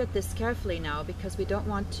got to look at this carefully now, because we don't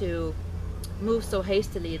want to move so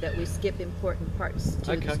hastily that we skip important parts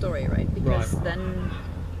to the story, right? Because then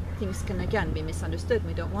things can again be misunderstood, and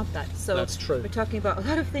we don't want that. So that's true. We're talking about a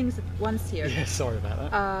lot of things at once here. Yeah, sorry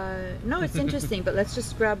about that. No, it's interesting, but let's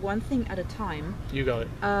just grab one thing at a time. You got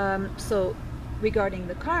it. So regarding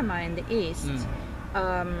the karma in the East,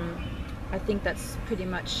 I think that's pretty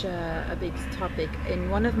much a big topic.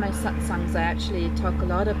 In one of my satsangs, I actually talk a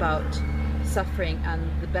lot about suffering and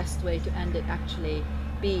the best way to end it actually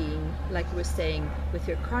being, like we were saying, with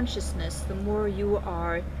your consciousness. The more you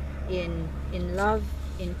are in love,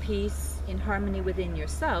 in peace, in harmony within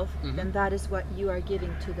yourself, then that is what you are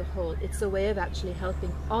giving to the whole. It's a way of actually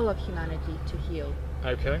helping all of humanity to heal.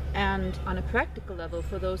 Okay. And on a practical level,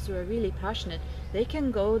 for those who are really passionate, they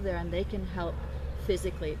can go there and they can help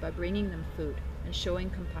physically by bringing them food and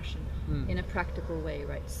showing compassion in a practical way,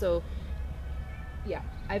 right? So yeah,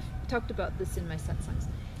 I've talked about this in my satsangs.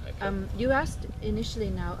 Okay. You asked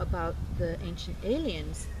initially now about the ancient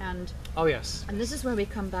aliens, and and this is where we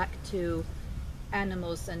come back to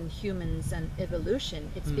animals and humans and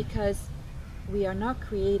evolution. It's because we are not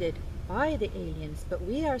created by the aliens, but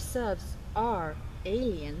we ourselves are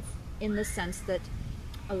aliens, in the sense that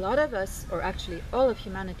a lot of us, or actually all of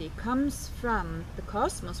humanity, comes from the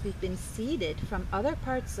cosmos. We've been seeded from other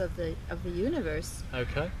parts of the universe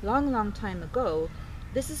long time ago.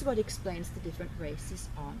 This is what explains the different races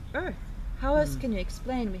on Earth. How else can you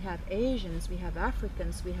explain? We have Asians, we have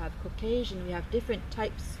Africans, we have Caucasian, we have different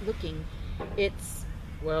types looking. It's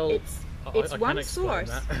one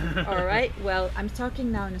source. All right, well, I'm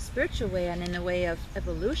talking now in a spiritual way and in a way of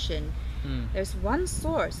evolution. There's one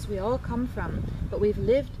source we all come from, but we've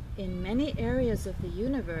lived in many areas of the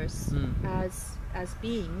universe as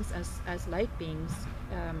beings, as light beings,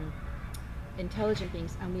 intelligent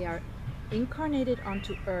beings, and we are incarnated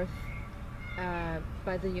onto Earth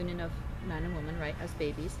by the union of man and woman, right, as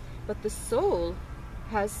babies. But the soul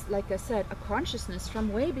has, like I said, a consciousness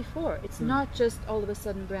from way before. It's not just all of a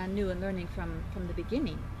sudden brand new and learning from the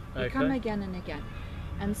beginning. We come again and again.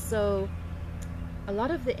 And so a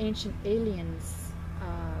lot of the ancient aliens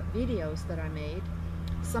videos that are made,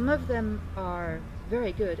 some of them are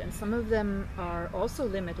very good, and some of them are also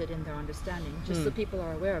limited in their understanding, just so people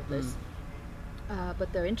are aware of this.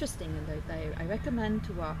 But they're interesting, and I recommend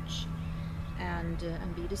to watch and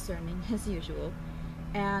be discerning as usual.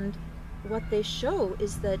 And what they show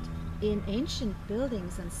is that in ancient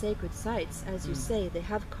buildings and sacred sites, as you say, they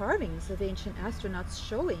have carvings of ancient astronauts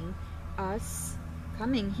showing us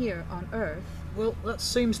coming here on Earth. Well, that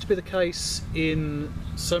seems to be the case in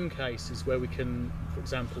some cases, where we can, for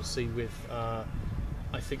example, see with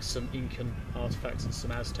I think some Incan artifacts and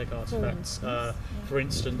some Aztec artifacts, for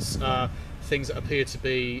instance, things that appear to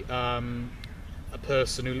be a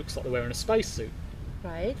person who looks like they're wearing a spacesuit,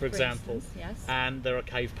 right? For example, instance, yes. And there are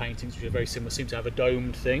cave paintings which are very similar, seem to have a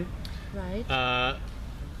domed thing. Right.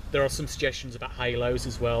 There are some suggestions about halos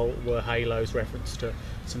as well, were halos reference to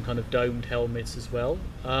some kind of domed helmets as well.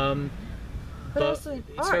 But also in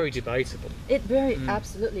art, very debatable. It very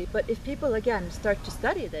absolutely. But if people again start to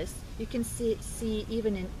study this, you can see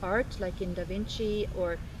even in art, like in Da Vinci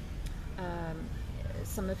or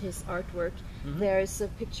some of his artwork. There's a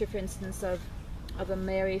picture, for instance, of of a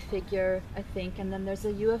Mary figure, I think, and then there's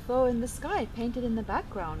a UFO in the sky painted in the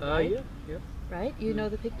background, right? Yeah. Right? You know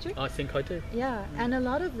the picture? I think I do. Yeah, and a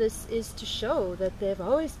lot of this is to show that they've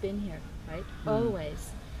always been here, right?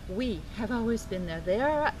 Always. We have always been there. They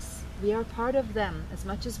are us. We are part of them as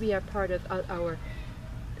much as we are part of our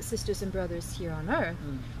sisters and brothers here on Earth.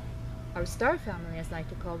 Our star family, as I like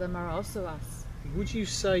to call them, are also us. Would you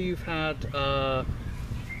say you've had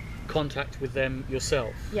contact with them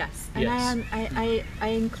yourself? Yes, and I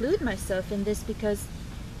include myself in this because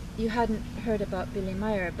you hadn't heard about Billy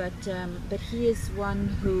Meyer, but he is one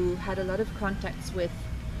who had a lot of contacts with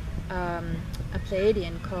a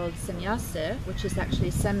Pleiadian called Semyase, which is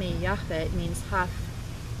actually semi-Yahweh. It means half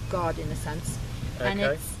God in a sense,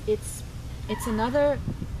 and it's another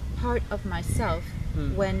part of myself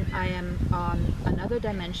when I am on another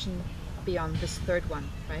dimension beyond this third one,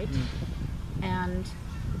 right? And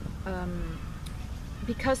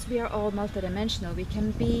because we are all multidimensional, we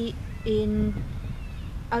can be in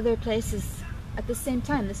other places at the same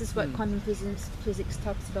time. This is what quantum physics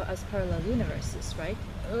talks about as parallel universes, right?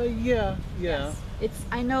 Yeah. Yes.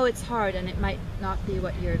 I know it's hard, and it might not be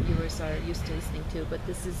what your viewers are used to listening to, but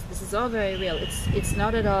this is all very real. It's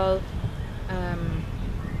not at all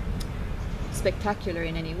spectacular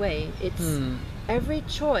in any way. It's every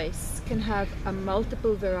choice can have a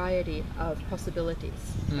multiple variety of possibilities,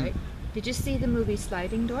 right? Did you see the movie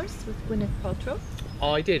Sliding Doors with Gwyneth Paltrow?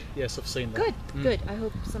 Oh, I did. Yes, I've seen that. Good. I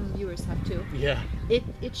hope some viewers have too. Yeah.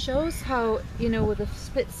 It shows how, with a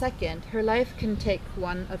split second, her life can take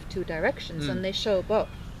one of two directions, and they show both,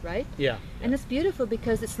 right? Yeah. And it's beautiful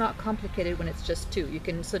because it's not complicated when it's just two. You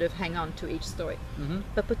can sort of hang on to each story.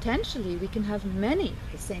 But potentially we can have many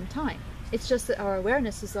at the same time. It's just that our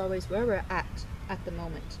awareness is always where we're at the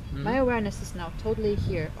moment. My awareness is now totally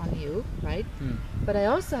here on you, right? But I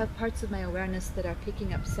also have parts of my awareness that are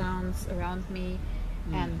picking up sounds around me,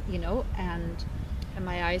 and and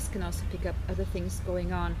my eyes can also pick up other things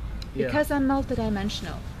going on because I'm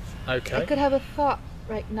multidimensional. Okay. I could have a thought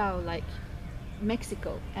right now like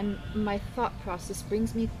Mexico, and my thought process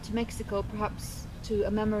brings me to Mexico, perhaps to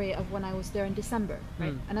a memory of when I was there in December,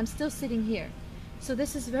 right? And I'm still sitting here. So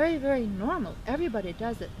this is very, very normal. Everybody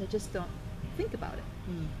does it. They just don't think about it.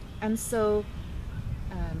 And so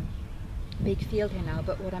big field here now,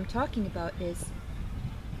 but what I'm talking about is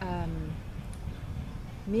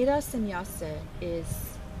Mira Semyase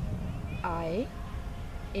is I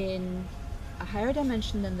in a higher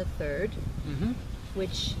dimension than the third,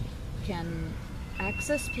 which can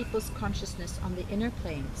access people's consciousness on the inner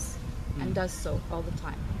planes and does so all the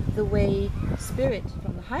time. The way spirit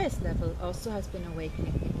from the highest level also has been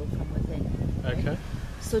awakening people from within. Right? Okay.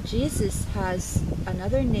 So Jesus has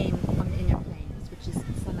another name on the inner planes, which is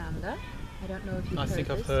Sananda. I don't know if you've heard this. I think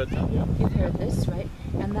I've heard that, yeah. You've heard this, right?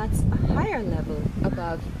 And that's a higher level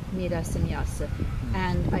above Mira Semyase.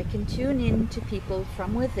 And I can tune in to people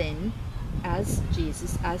from within as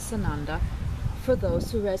Jesus, as Sananda, for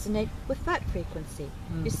those who resonate with that frequency.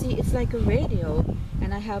 You see, it's like a radio,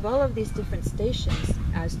 and I have all of these different stations,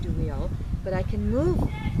 as do we all, but I can move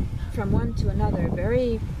from one to another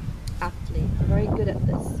very aptly. I'm very good at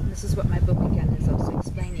this. And this is what my book again is also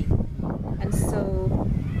explaining. And so,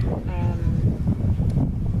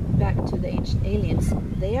 back to the ancient aliens,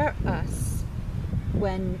 they are us.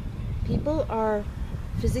 When people are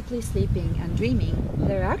physically sleeping and dreaming,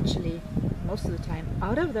 they're actually, most of the time,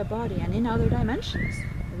 out of their body and in other dimensions,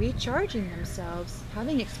 recharging themselves,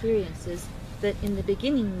 having experiences that in the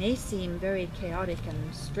beginning may seem very chaotic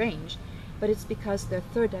and strange, but it's because their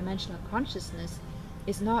third dimensional consciousness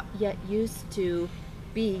is not yet used to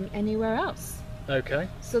being anywhere else. Okay.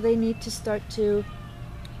 So they need to start to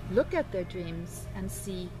look at their dreams and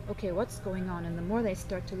see, okay, what's going on? And the more they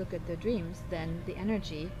start to look at their dreams, then the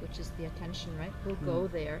energy, which is the attention, right, will go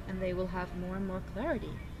there, and they will have more and more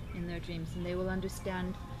clarity in their dreams, and they will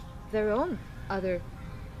understand their own other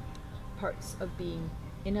parts of being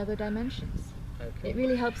in other dimensions. Okay. It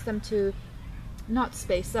really helps them to not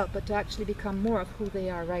space out, but to actually become more of who they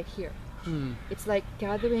are right here. It's like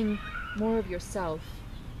gathering more of yourself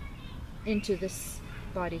into this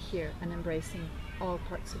body here and embracing all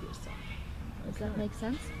parts of yourself. Does that make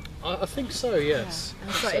sense? I think so, yes. Yeah.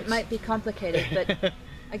 I'm sorry, it might be complicated, but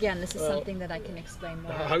again, this is something that I can explain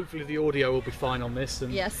more. Hopefully the audio will be fine on this,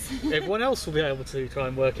 and yes. everyone else will be able to try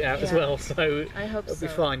and work it out as well, so I hope it'll be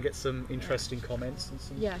fine, get some interesting comments and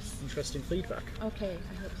some interesting feedback. Okay,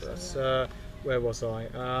 I hope That's, so, where was I?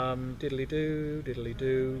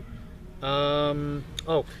 Diddly-doo.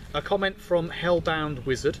 Oh, a comment from Hellbound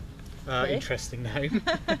Wizard. Interesting name.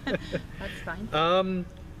 That's fine.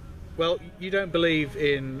 Well, you don't believe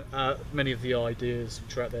in many of the ideas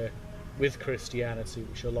which are out there with Christianity,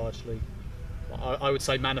 which are largely, I would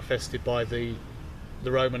say, manifested by the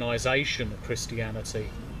Romanization of Christianity.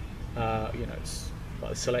 It's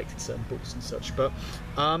like selected certain books and such. But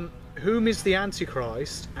whom is the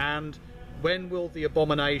Antichrist, and when will the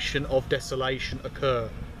abomination of desolation occur?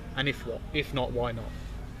 And if not, why not?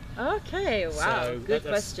 Okay, wow, so good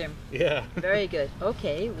question. Yeah. Very good.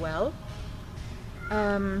 Okay, well,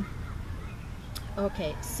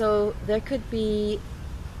 okay, so there could be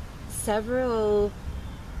several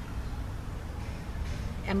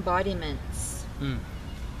embodiments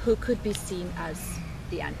who could be seen as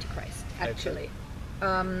the Antichrist, actually.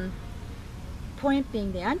 Okay. Point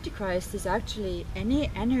being, the Antichrist is actually any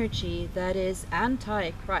energy that is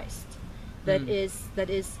anti-Christ, that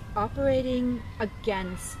is operating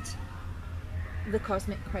against the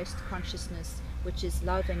cosmic Christ consciousness, which is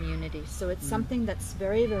love and unity. So it's something that's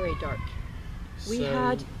very, very dark.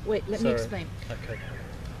 Wait, let me explain. Okay.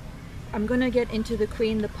 I'm going to get into the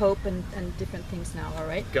Queen, the Pope, and different things now, all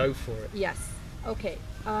right? Go for it. Yes. Okay.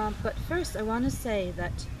 But first, I want to say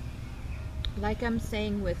that, like I'm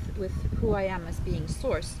saying with who I am as being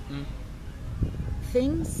source,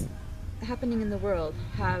 things happening in the world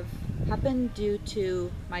have happened due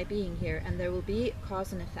to my being here, and there will be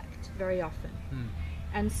cause and effect very often.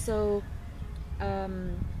 And so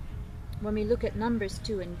when we look at numbers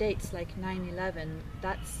too and dates like 9/11,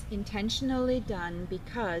 that's intentionally done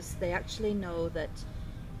because they actually know that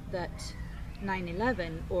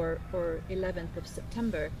 9/11 or 11th of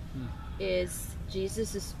September is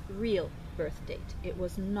Jesus' real birth date. It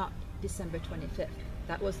was not December 25th.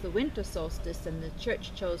 That was the winter solstice, and the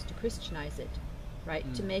church chose to Christianize it, right?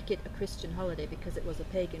 To make it a Christian holiday because it was a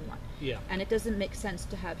pagan one. Yeah. And it doesn't make sense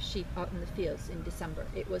to have sheep out in the fields in December.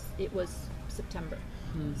 It was September.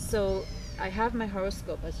 So I have my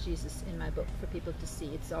horoscope as Jesus in my book for people to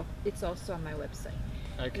see. It's also on my website.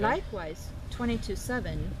 Okay. Likewise,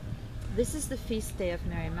 22/7, this is the feast day of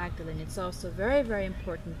Mary Magdalene. It's also a very, very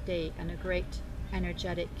important day and a great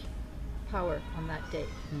energetic power on that day.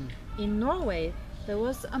 In Norway, there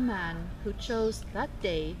was a man who chose that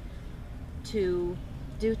day to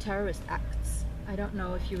do terrorist acts. I don't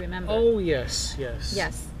know if you remember. Oh, yes.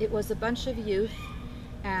 Yes, it was a bunch of youth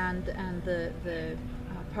and the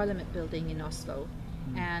Parliament building in Oslo,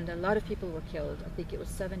 and a lot of people were killed. I think it was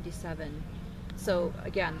 77. So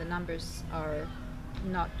again, the numbers are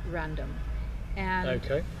not random.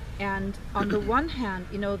 And on the one hand,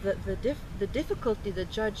 the difficulty the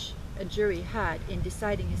judge and jury had in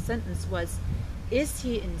deciding his sentence was, is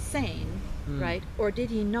he insane, right? Or did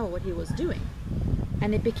he know what he was doing?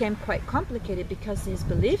 And it became quite complicated because his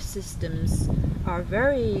belief systems are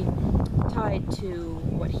very tied to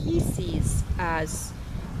what he sees as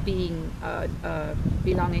being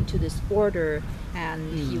belonging to this order, and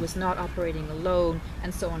he was not operating alone,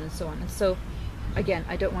 and so on and so on. And so, again,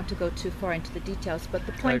 I don't want to go too far into the details, but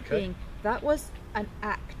the point being, that was an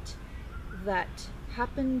act that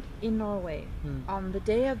happened in Norway on the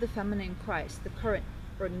day of the feminine Christ, the current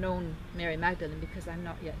or known Mary Magdalene, because I'm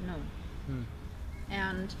not yet known.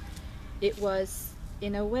 And it was,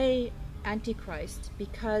 in a way, Antichrist,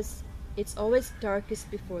 because it's always darkest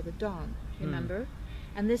before the dawn, remember?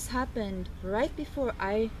 And this happened right before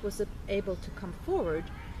I was able to come forward,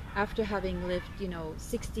 after having lived,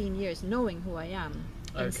 16 years knowing who I am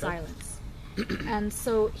in silence. And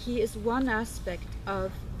so he is one aspect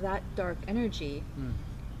of that dark energy,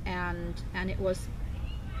 and it was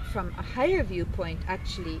from a higher viewpoint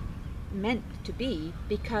actually meant to be,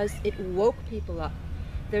 because it woke people up.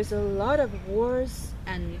 There's a lot of wars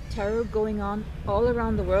and terror going on all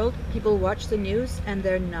around the world. People watch the news and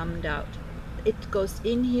they're numbed out. It goes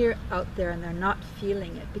in here, out there, and they're not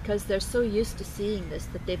feeling it because they're so used to seeing this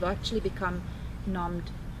that they've actually become numb.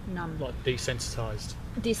 Like desensitized.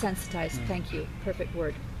 Desensitized, thank you, perfect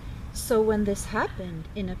word. So when this happened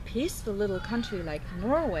in a peaceful little country like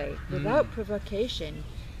Norway, without provocation,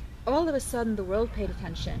 all of a sudden the world paid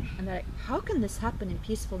attention, and they're like, how can this happen in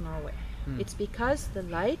peaceful Norway? It's because the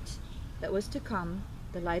light that was to come,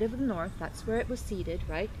 the light of the north, that's where it was seeded,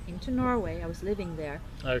 right, into Norway. I was living there.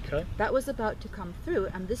 Okay. That was about to come through,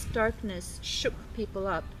 and this darkness shook people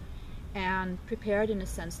up and prepared, in a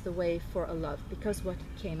sense, the way for a love. Because what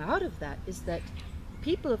came out of that is that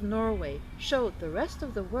people of Norway showed the rest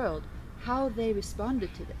of the world how they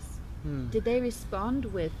responded to this. Did they respond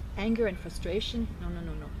with anger and frustration? No.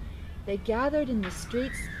 They gathered in the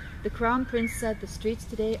streets. The Crown Prince said the streets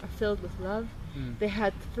today are filled with love. They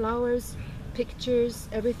had flowers, pictures,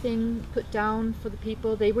 everything put down for the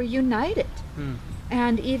people. They were united.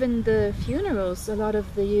 And even the funerals, a lot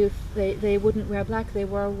of the youth, they wouldn't wear black, they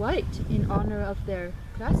wore white in honor of their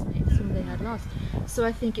classmates whom they had lost. So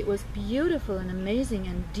I think it was beautiful and amazing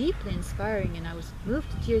and deeply inspiring, and I was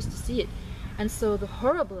moved to tears to see it. And so the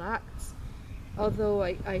horrible acts, although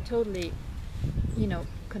I totally,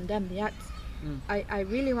 condemn the acts, I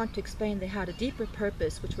really want to explain they had a deeper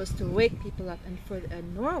purpose, which was to wake people up and for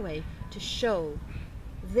Norway to show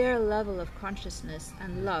their level of consciousness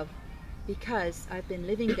and love, because I've been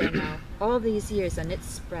living there now all these years, and it's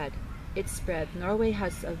spread. It's spread. Norway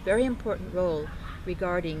has a very important role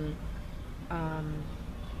regarding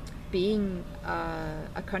being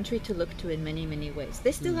a country to look to in many, many ways.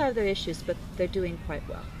 They still have their issues, but they're doing quite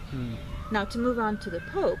well. Now, to move on to the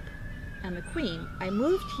Pope and the Queen, I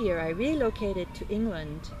moved here, I relocated to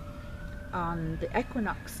England on the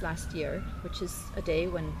equinox last year, which is a day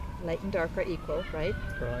when light and dark are equal, right?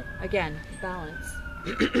 Right. Again, balance.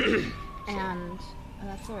 And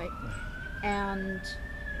that's all right. And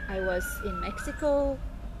I was in Mexico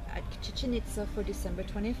at Chichen Itza for December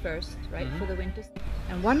 21st, right, for the winter.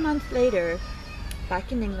 And 1 month later,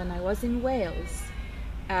 back in England, I was in Wales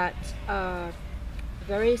at a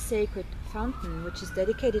very sacred fountain, which is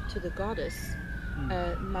dedicated to the goddess,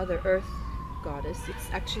 Mother Earth goddess. It's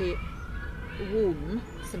actually womb,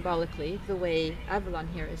 symbolically, the way Avalon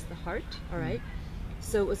here is the heart, all right?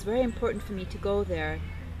 So it was very important for me to go there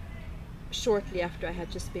shortly after I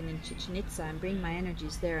had just been in Chichen Itza and bring my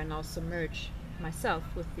energies there and also merge myself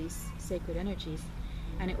with these sacred energies.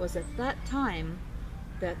 And it was at that time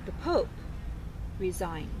that the Pope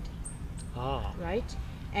resigned. Right?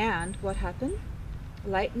 And what happened?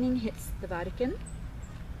 Lightning hits the Vatican,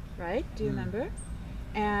 right? Do you remember?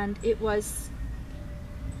 And it was,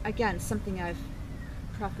 again, something I've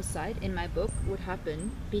prophesied in my book would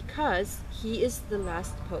happen, because he is the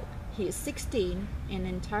last Pope. He is 16, and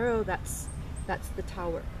in tarot that's the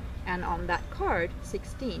tower. And on that card,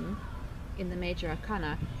 16, in the major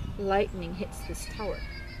arcana, lightning hits this tower.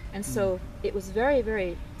 And so it was very,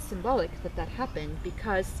 very symbolic that happened,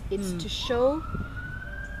 because it's to show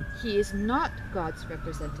he is not God's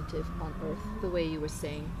representative on earth, the way you were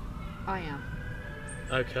saying. I am.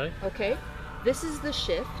 Okay. Okay? This is the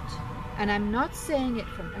shift, and I'm not saying it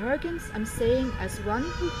from arrogance, I'm saying as one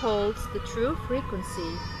who holds the true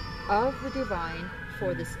frequency of the divine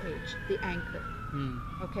for this age, the anchor.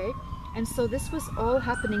 Okay? And so this was all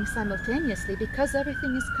happening simultaneously, because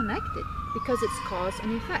everything is connected, because it's cause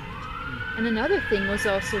and effect. And another thing was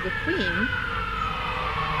also the Queen.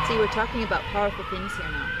 See, we're talking about powerful things here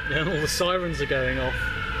now. Yeah, and all the sirens are going off.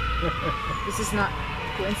 This is not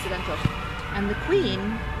coincidental. And the Queen,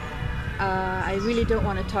 I really don't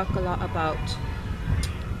want to talk a lot about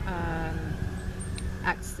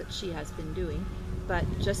acts that she has been doing, but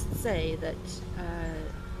just say that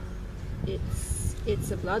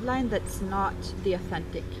it's a bloodline that's not the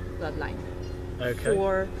authentic bloodline. Okay.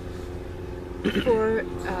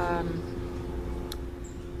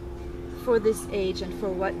 For this age and for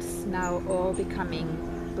what's now all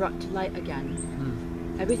becoming brought to light again.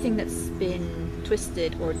 Everything that's been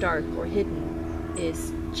twisted or dark or hidden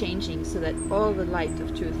is changing so that all the light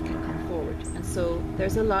of truth can come forward. And so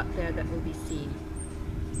there's a lot there that will be seen.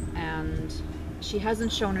 And she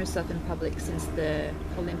hasn't shown herself in public since the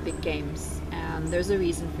Olympic Games, and there's a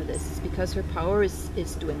reason for this. It's because her power is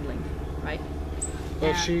dwindling, right?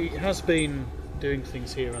 Well, she has been doing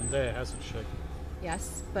things here and there, hasn't she?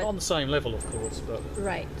 Yes, but not on the same level, of course, but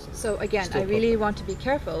right. So again, I really want to be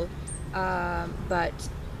careful, but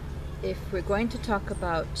if we're going to talk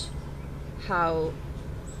about how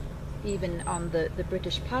even on the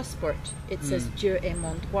British passport it says Dieu est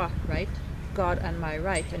mon droit, right? God and my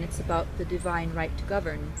right, and it's about the divine right to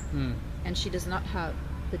govern, and she does not have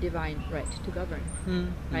the divine right to govern,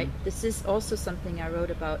 right? This is also something I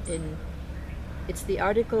wrote about it's the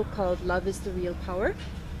article called Love is the Real Power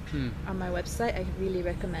on my website. I really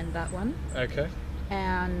recommend that one. Okay.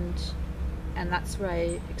 And that's where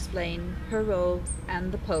I explain her role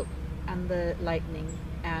and the Pope and the lightning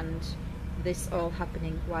and this all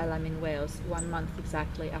happening while I'm in Wales, 1 month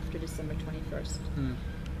exactly after December 21st.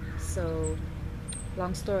 So,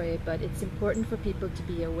 long story, but it's important for people to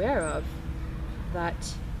be aware of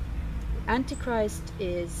that Antichrist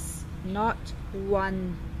is not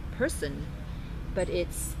one person, but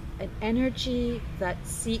it's an energy that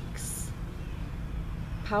seeks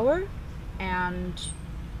power and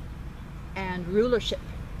rulership,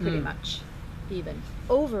 pretty much, even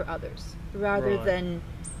over others, rather than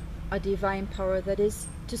a divine power that is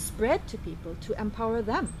to spread to people, to empower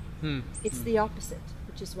them. It's the opposite,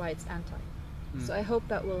 which is why it's anti. So I hope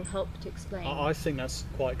that will help to explain. I think that's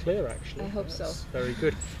quite clear, actually. I hope so. Very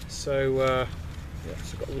good. So,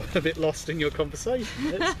 yes, I got a bit lost in your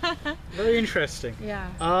conversation. It's very interesting. Yeah.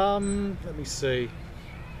 Let me see.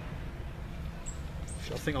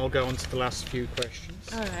 I think I'll go on to the last few questions.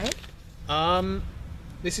 All right.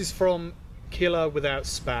 This is from Killer Without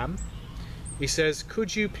Spam. He says,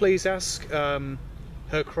 could you please ask her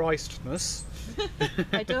Christness?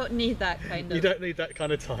 I don't need that kind of... You don't need that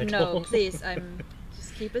kind of title. No, please,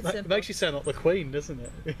 just keep it simple. It makes you sound like the Queen, doesn't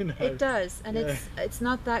it? You know? It does, and it's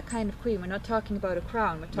not that kind of queen. We're not talking about a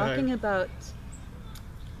crown. We're talking about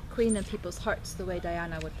queen in people's hearts, the way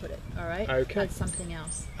Diana would put it, all right? Okay. That's something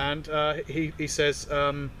else. And he says,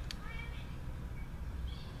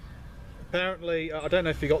 apparently, I don't know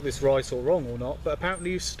if you got this right or wrong or not, but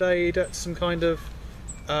apparently you stayed at some kind of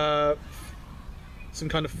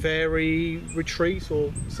fairy retreat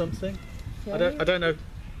or something. Fairy? I don't know.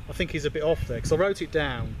 I think he's a bit off there because I wrote it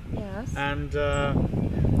down. Yes. And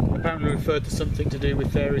apparently referred to something to do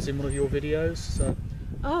with fairies in one of your videos. So.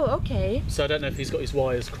 Oh, okay. So I don't know if he's got his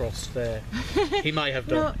wires crossed there. He may have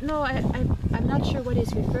done. No, I'm not sure what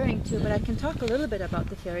he's referring to, but I can talk a little bit about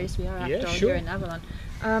the fairies. We are after all here in Avalon.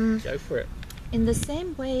 Go for it. In the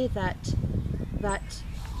same way that the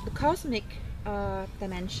cosmic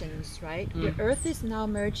dimensions, right? The Earth is now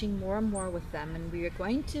merging more and more with them, and we are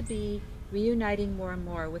going to be reuniting more and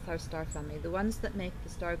more with our star family, the ones that make the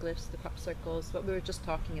star glyphs, the crop circles, what we were just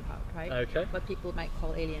talking about, right? Okay. What people might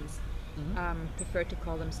call aliens. Prefer to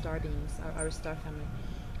call them star beings, our star family.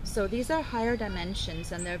 So these are higher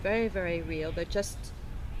dimensions, and they're very, very real. They're just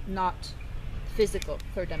not physical,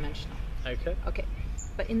 third dimensional. Okay. Okay.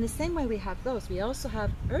 But in the same way we have those, we also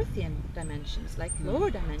have earthian dimensions, like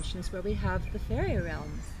lower dimensions, where we have the fairy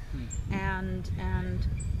realms, and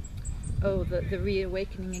the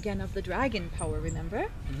reawakening again of the dragon power. Remember,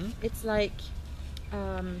 it's like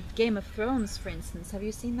Game of Thrones, for instance. Have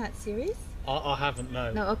you seen that series? I haven't,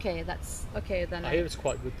 no. No, okay, that's okay then. I hear it's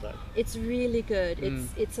quite good though. It's really good.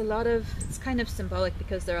 It's a lot of, it's kind of symbolic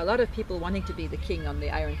because there are a lot of people wanting to be the king on the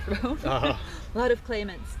Iron Throne. A lot of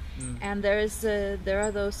claimants, and there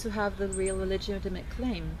are those who have the real legitimate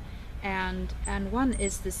claim, and one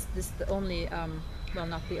is this the only well,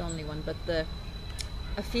 not the only one, but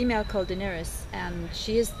a female called Daenerys, and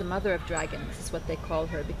she is the mother of dragons, is what they call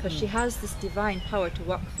her, because she has this divine power to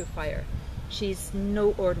walk through fire. She's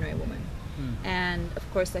no ordinary woman. And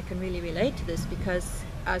of course I can really relate to this because,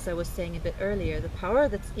 as I was saying a bit earlier, the power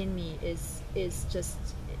that's in me is just,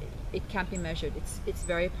 it can't be measured. It's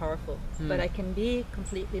very powerful, but I can be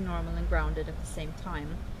completely normal and grounded at the same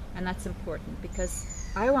time, and that's important because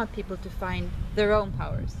I want people to find their own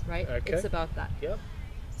powers, right? Okay. It's about that. Yep.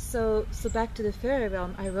 So back to the fairy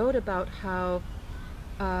realm, I wrote about how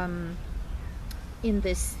in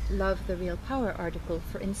this Love the Real Power article,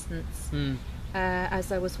 for instance,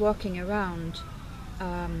 as I was walking around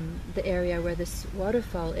the area where this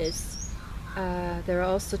waterfall is, there are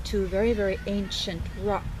also two very, very ancient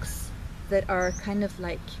rocks that are kind of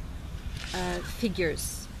like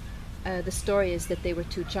figures. The story is that they were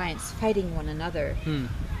two giants fighting one another,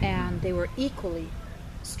 and they were equally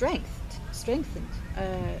strengthened,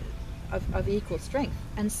 of equal strength,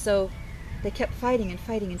 and so they kept fighting and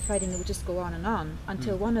fighting and fighting. It would just go on and on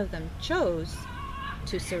until one of them chose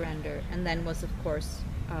to surrender, and then was of course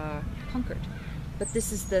conquered. But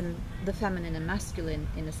this is then the feminine and masculine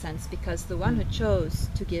in a sense, because the one who chose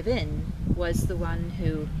to give in was the one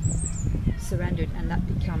who surrendered, and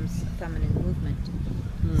that becomes a feminine movement.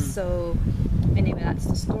 So anyway, that's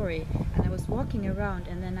the story. And I was walking around,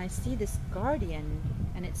 and then I see this guardian,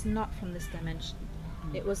 and it's not from this dimension.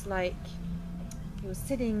 It was like he was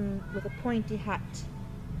sitting with a pointy hat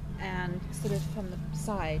and sort of from the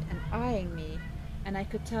side and eyeing me, and I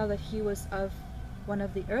could tell that he was of one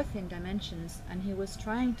of the earthen dimensions, and he was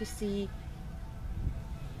trying to see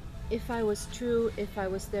if I was true, if I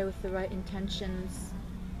was there with the right intentions,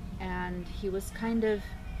 and he was kind of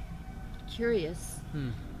curious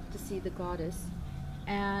to see the goddess,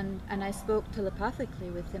 and I spoke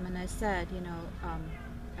telepathically with him, and I said, you know,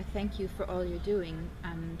 I thank you for all you're doing,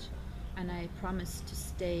 and I promise to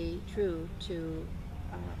stay true to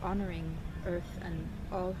honoring Earth and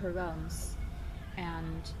all her realms.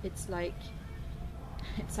 And it's like,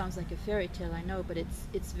 it sounds like a fairy tale, I know, but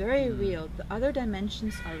it's very real. The other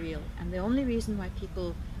dimensions are real, and the only reason why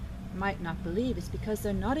people might not believe is because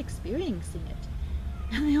they're not experiencing it.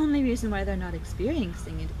 And the only reason why they're not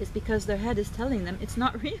experiencing it is because their head is telling them it's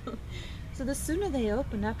not real. So the sooner they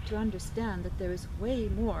open up to understand that there is way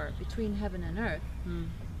more between heaven and earth,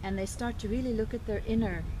 and they start to really look at their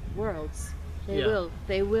inner worlds,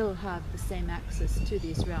 they will have the same access to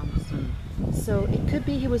these realms. So it could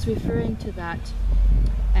be he was referring to that,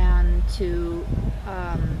 and to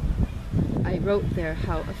I wrote there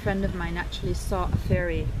how a friend of mine actually saw a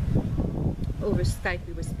fairy over Skype.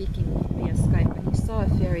 We were speaking via Skype, and he saw a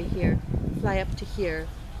fairy here fly up to here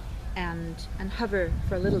and hover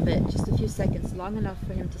for a little bit, just a few seconds, long enough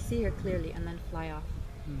for him to see her clearly, and then fly off.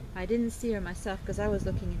 I didn't see her myself because I was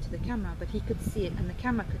looking into the camera, but he could see it and the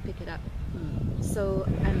camera could pick it up. So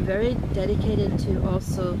I'm very dedicated to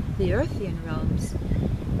also the Earthian realms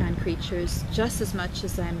and creatures just as much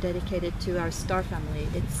as I'm dedicated to our star family.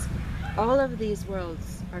 It's all of these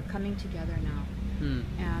worlds are coming together now,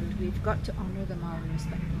 and we've got to honor them all and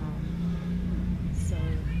respect them all. So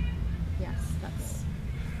yes, that's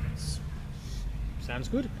sounds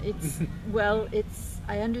good. It's well,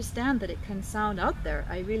 I understand that it can sound out there.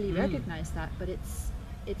 I really recognize that, but it's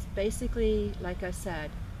basically, like I said,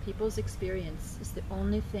 people's experience is the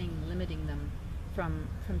only thing limiting them from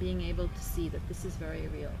being able to see that this is very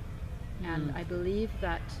real. And I believe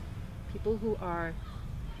that people who are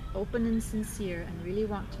open and sincere and really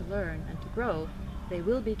want to learn and to grow, they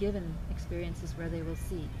will be given experiences where they will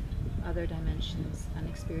see other dimensions and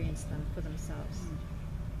experience them for themselves.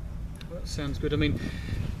 Well, that sounds good. I mean,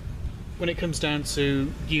 when it comes down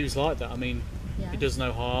to views like that, I mean, it does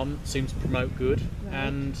no harm, seems to promote good,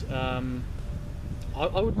 and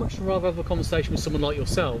I would much rather have a conversation with someone like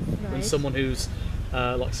yourself than someone who's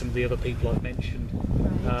like some of the other people I've mentioned,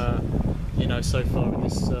 you know, so far in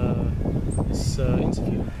this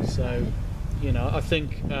interview. So, you know, I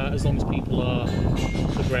think as long as people are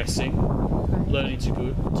progressing, learning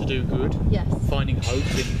to do good, finding hope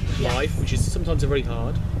in life, which is sometimes very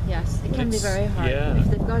hard. Yes, it can be very hard. If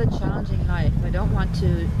they've got a challenging life, I don't want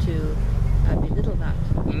to belittle that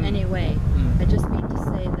in any way. I just mean to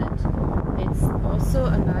say that it's also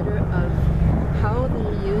a matter of how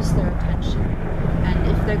they use their attention, and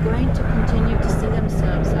if they're going to continue to see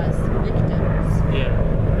themselves as victims,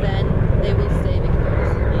 then they will stay victims.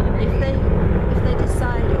 If they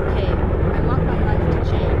decide, okay, I want my life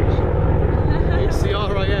to change. It's the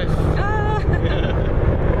RAF.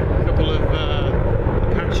 A couple of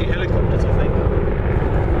Apache helicopters, I think.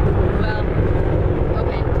 Well,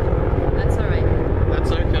 okay, that's all right.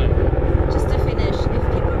 That's okay. Just to finish, if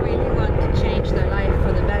people really want to change their life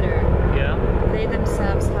for the better, they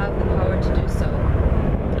themselves have the power to do so,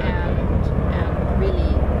 and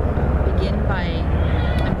really begin by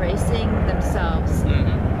embracing themselves.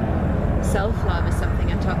 Self-love is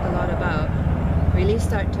something I talk a lot about. Really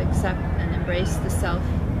start to accept and embrace the self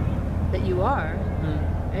that you are.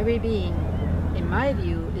 Every being, in my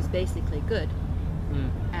view, is basically good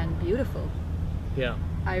and beautiful.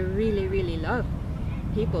 I really, really love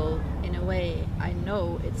people in a way. I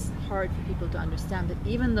know it's hard for people to understand, but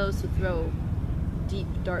even those who throw deep,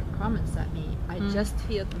 dark comments at me, I just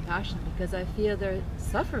feel compassion because I feel they're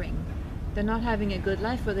suffering. They're not having a good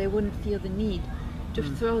life, or they wouldn't feel the need to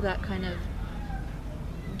throw that kind of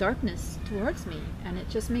darkness towards me, and it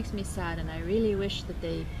just makes me sad. And I really wish that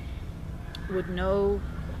they would know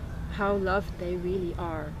how loved they really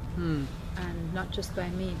are, and not just by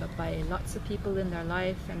me, but by lots of people in their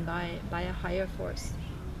life, and by a higher force.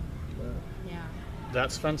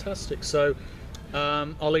 That's fantastic. So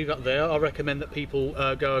I'll leave that there. I recommend that people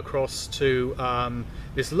go across to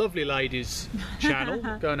this lovely lady's channel,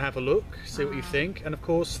 go and have a look, see what you think, and of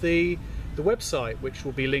course the website, which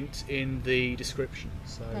will be linked in the description.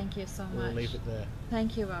 So thank you so much. We'll leave it there.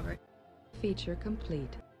 Thank you, Robert. Feature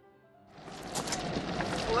complete.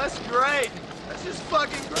 Well, that's great. That's just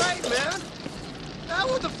fucking great, man. Now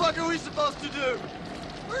what the fuck are we supposed to do?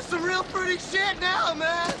 We're some real pretty shit now,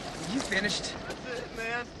 man. You finished? That's it,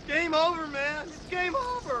 man. It's game over, man. It's game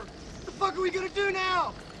over. What the fuck are we gonna do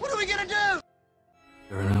now? What are we gonna do?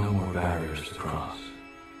 There are no more barriers to cross.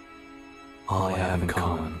 All I have in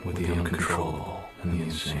common with the uncontrollable and the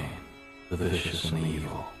insane, the vicious and the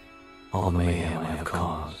evil, all the mayhem I have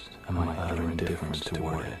caused and my utter indifference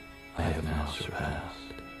toward it, I have now surpassed.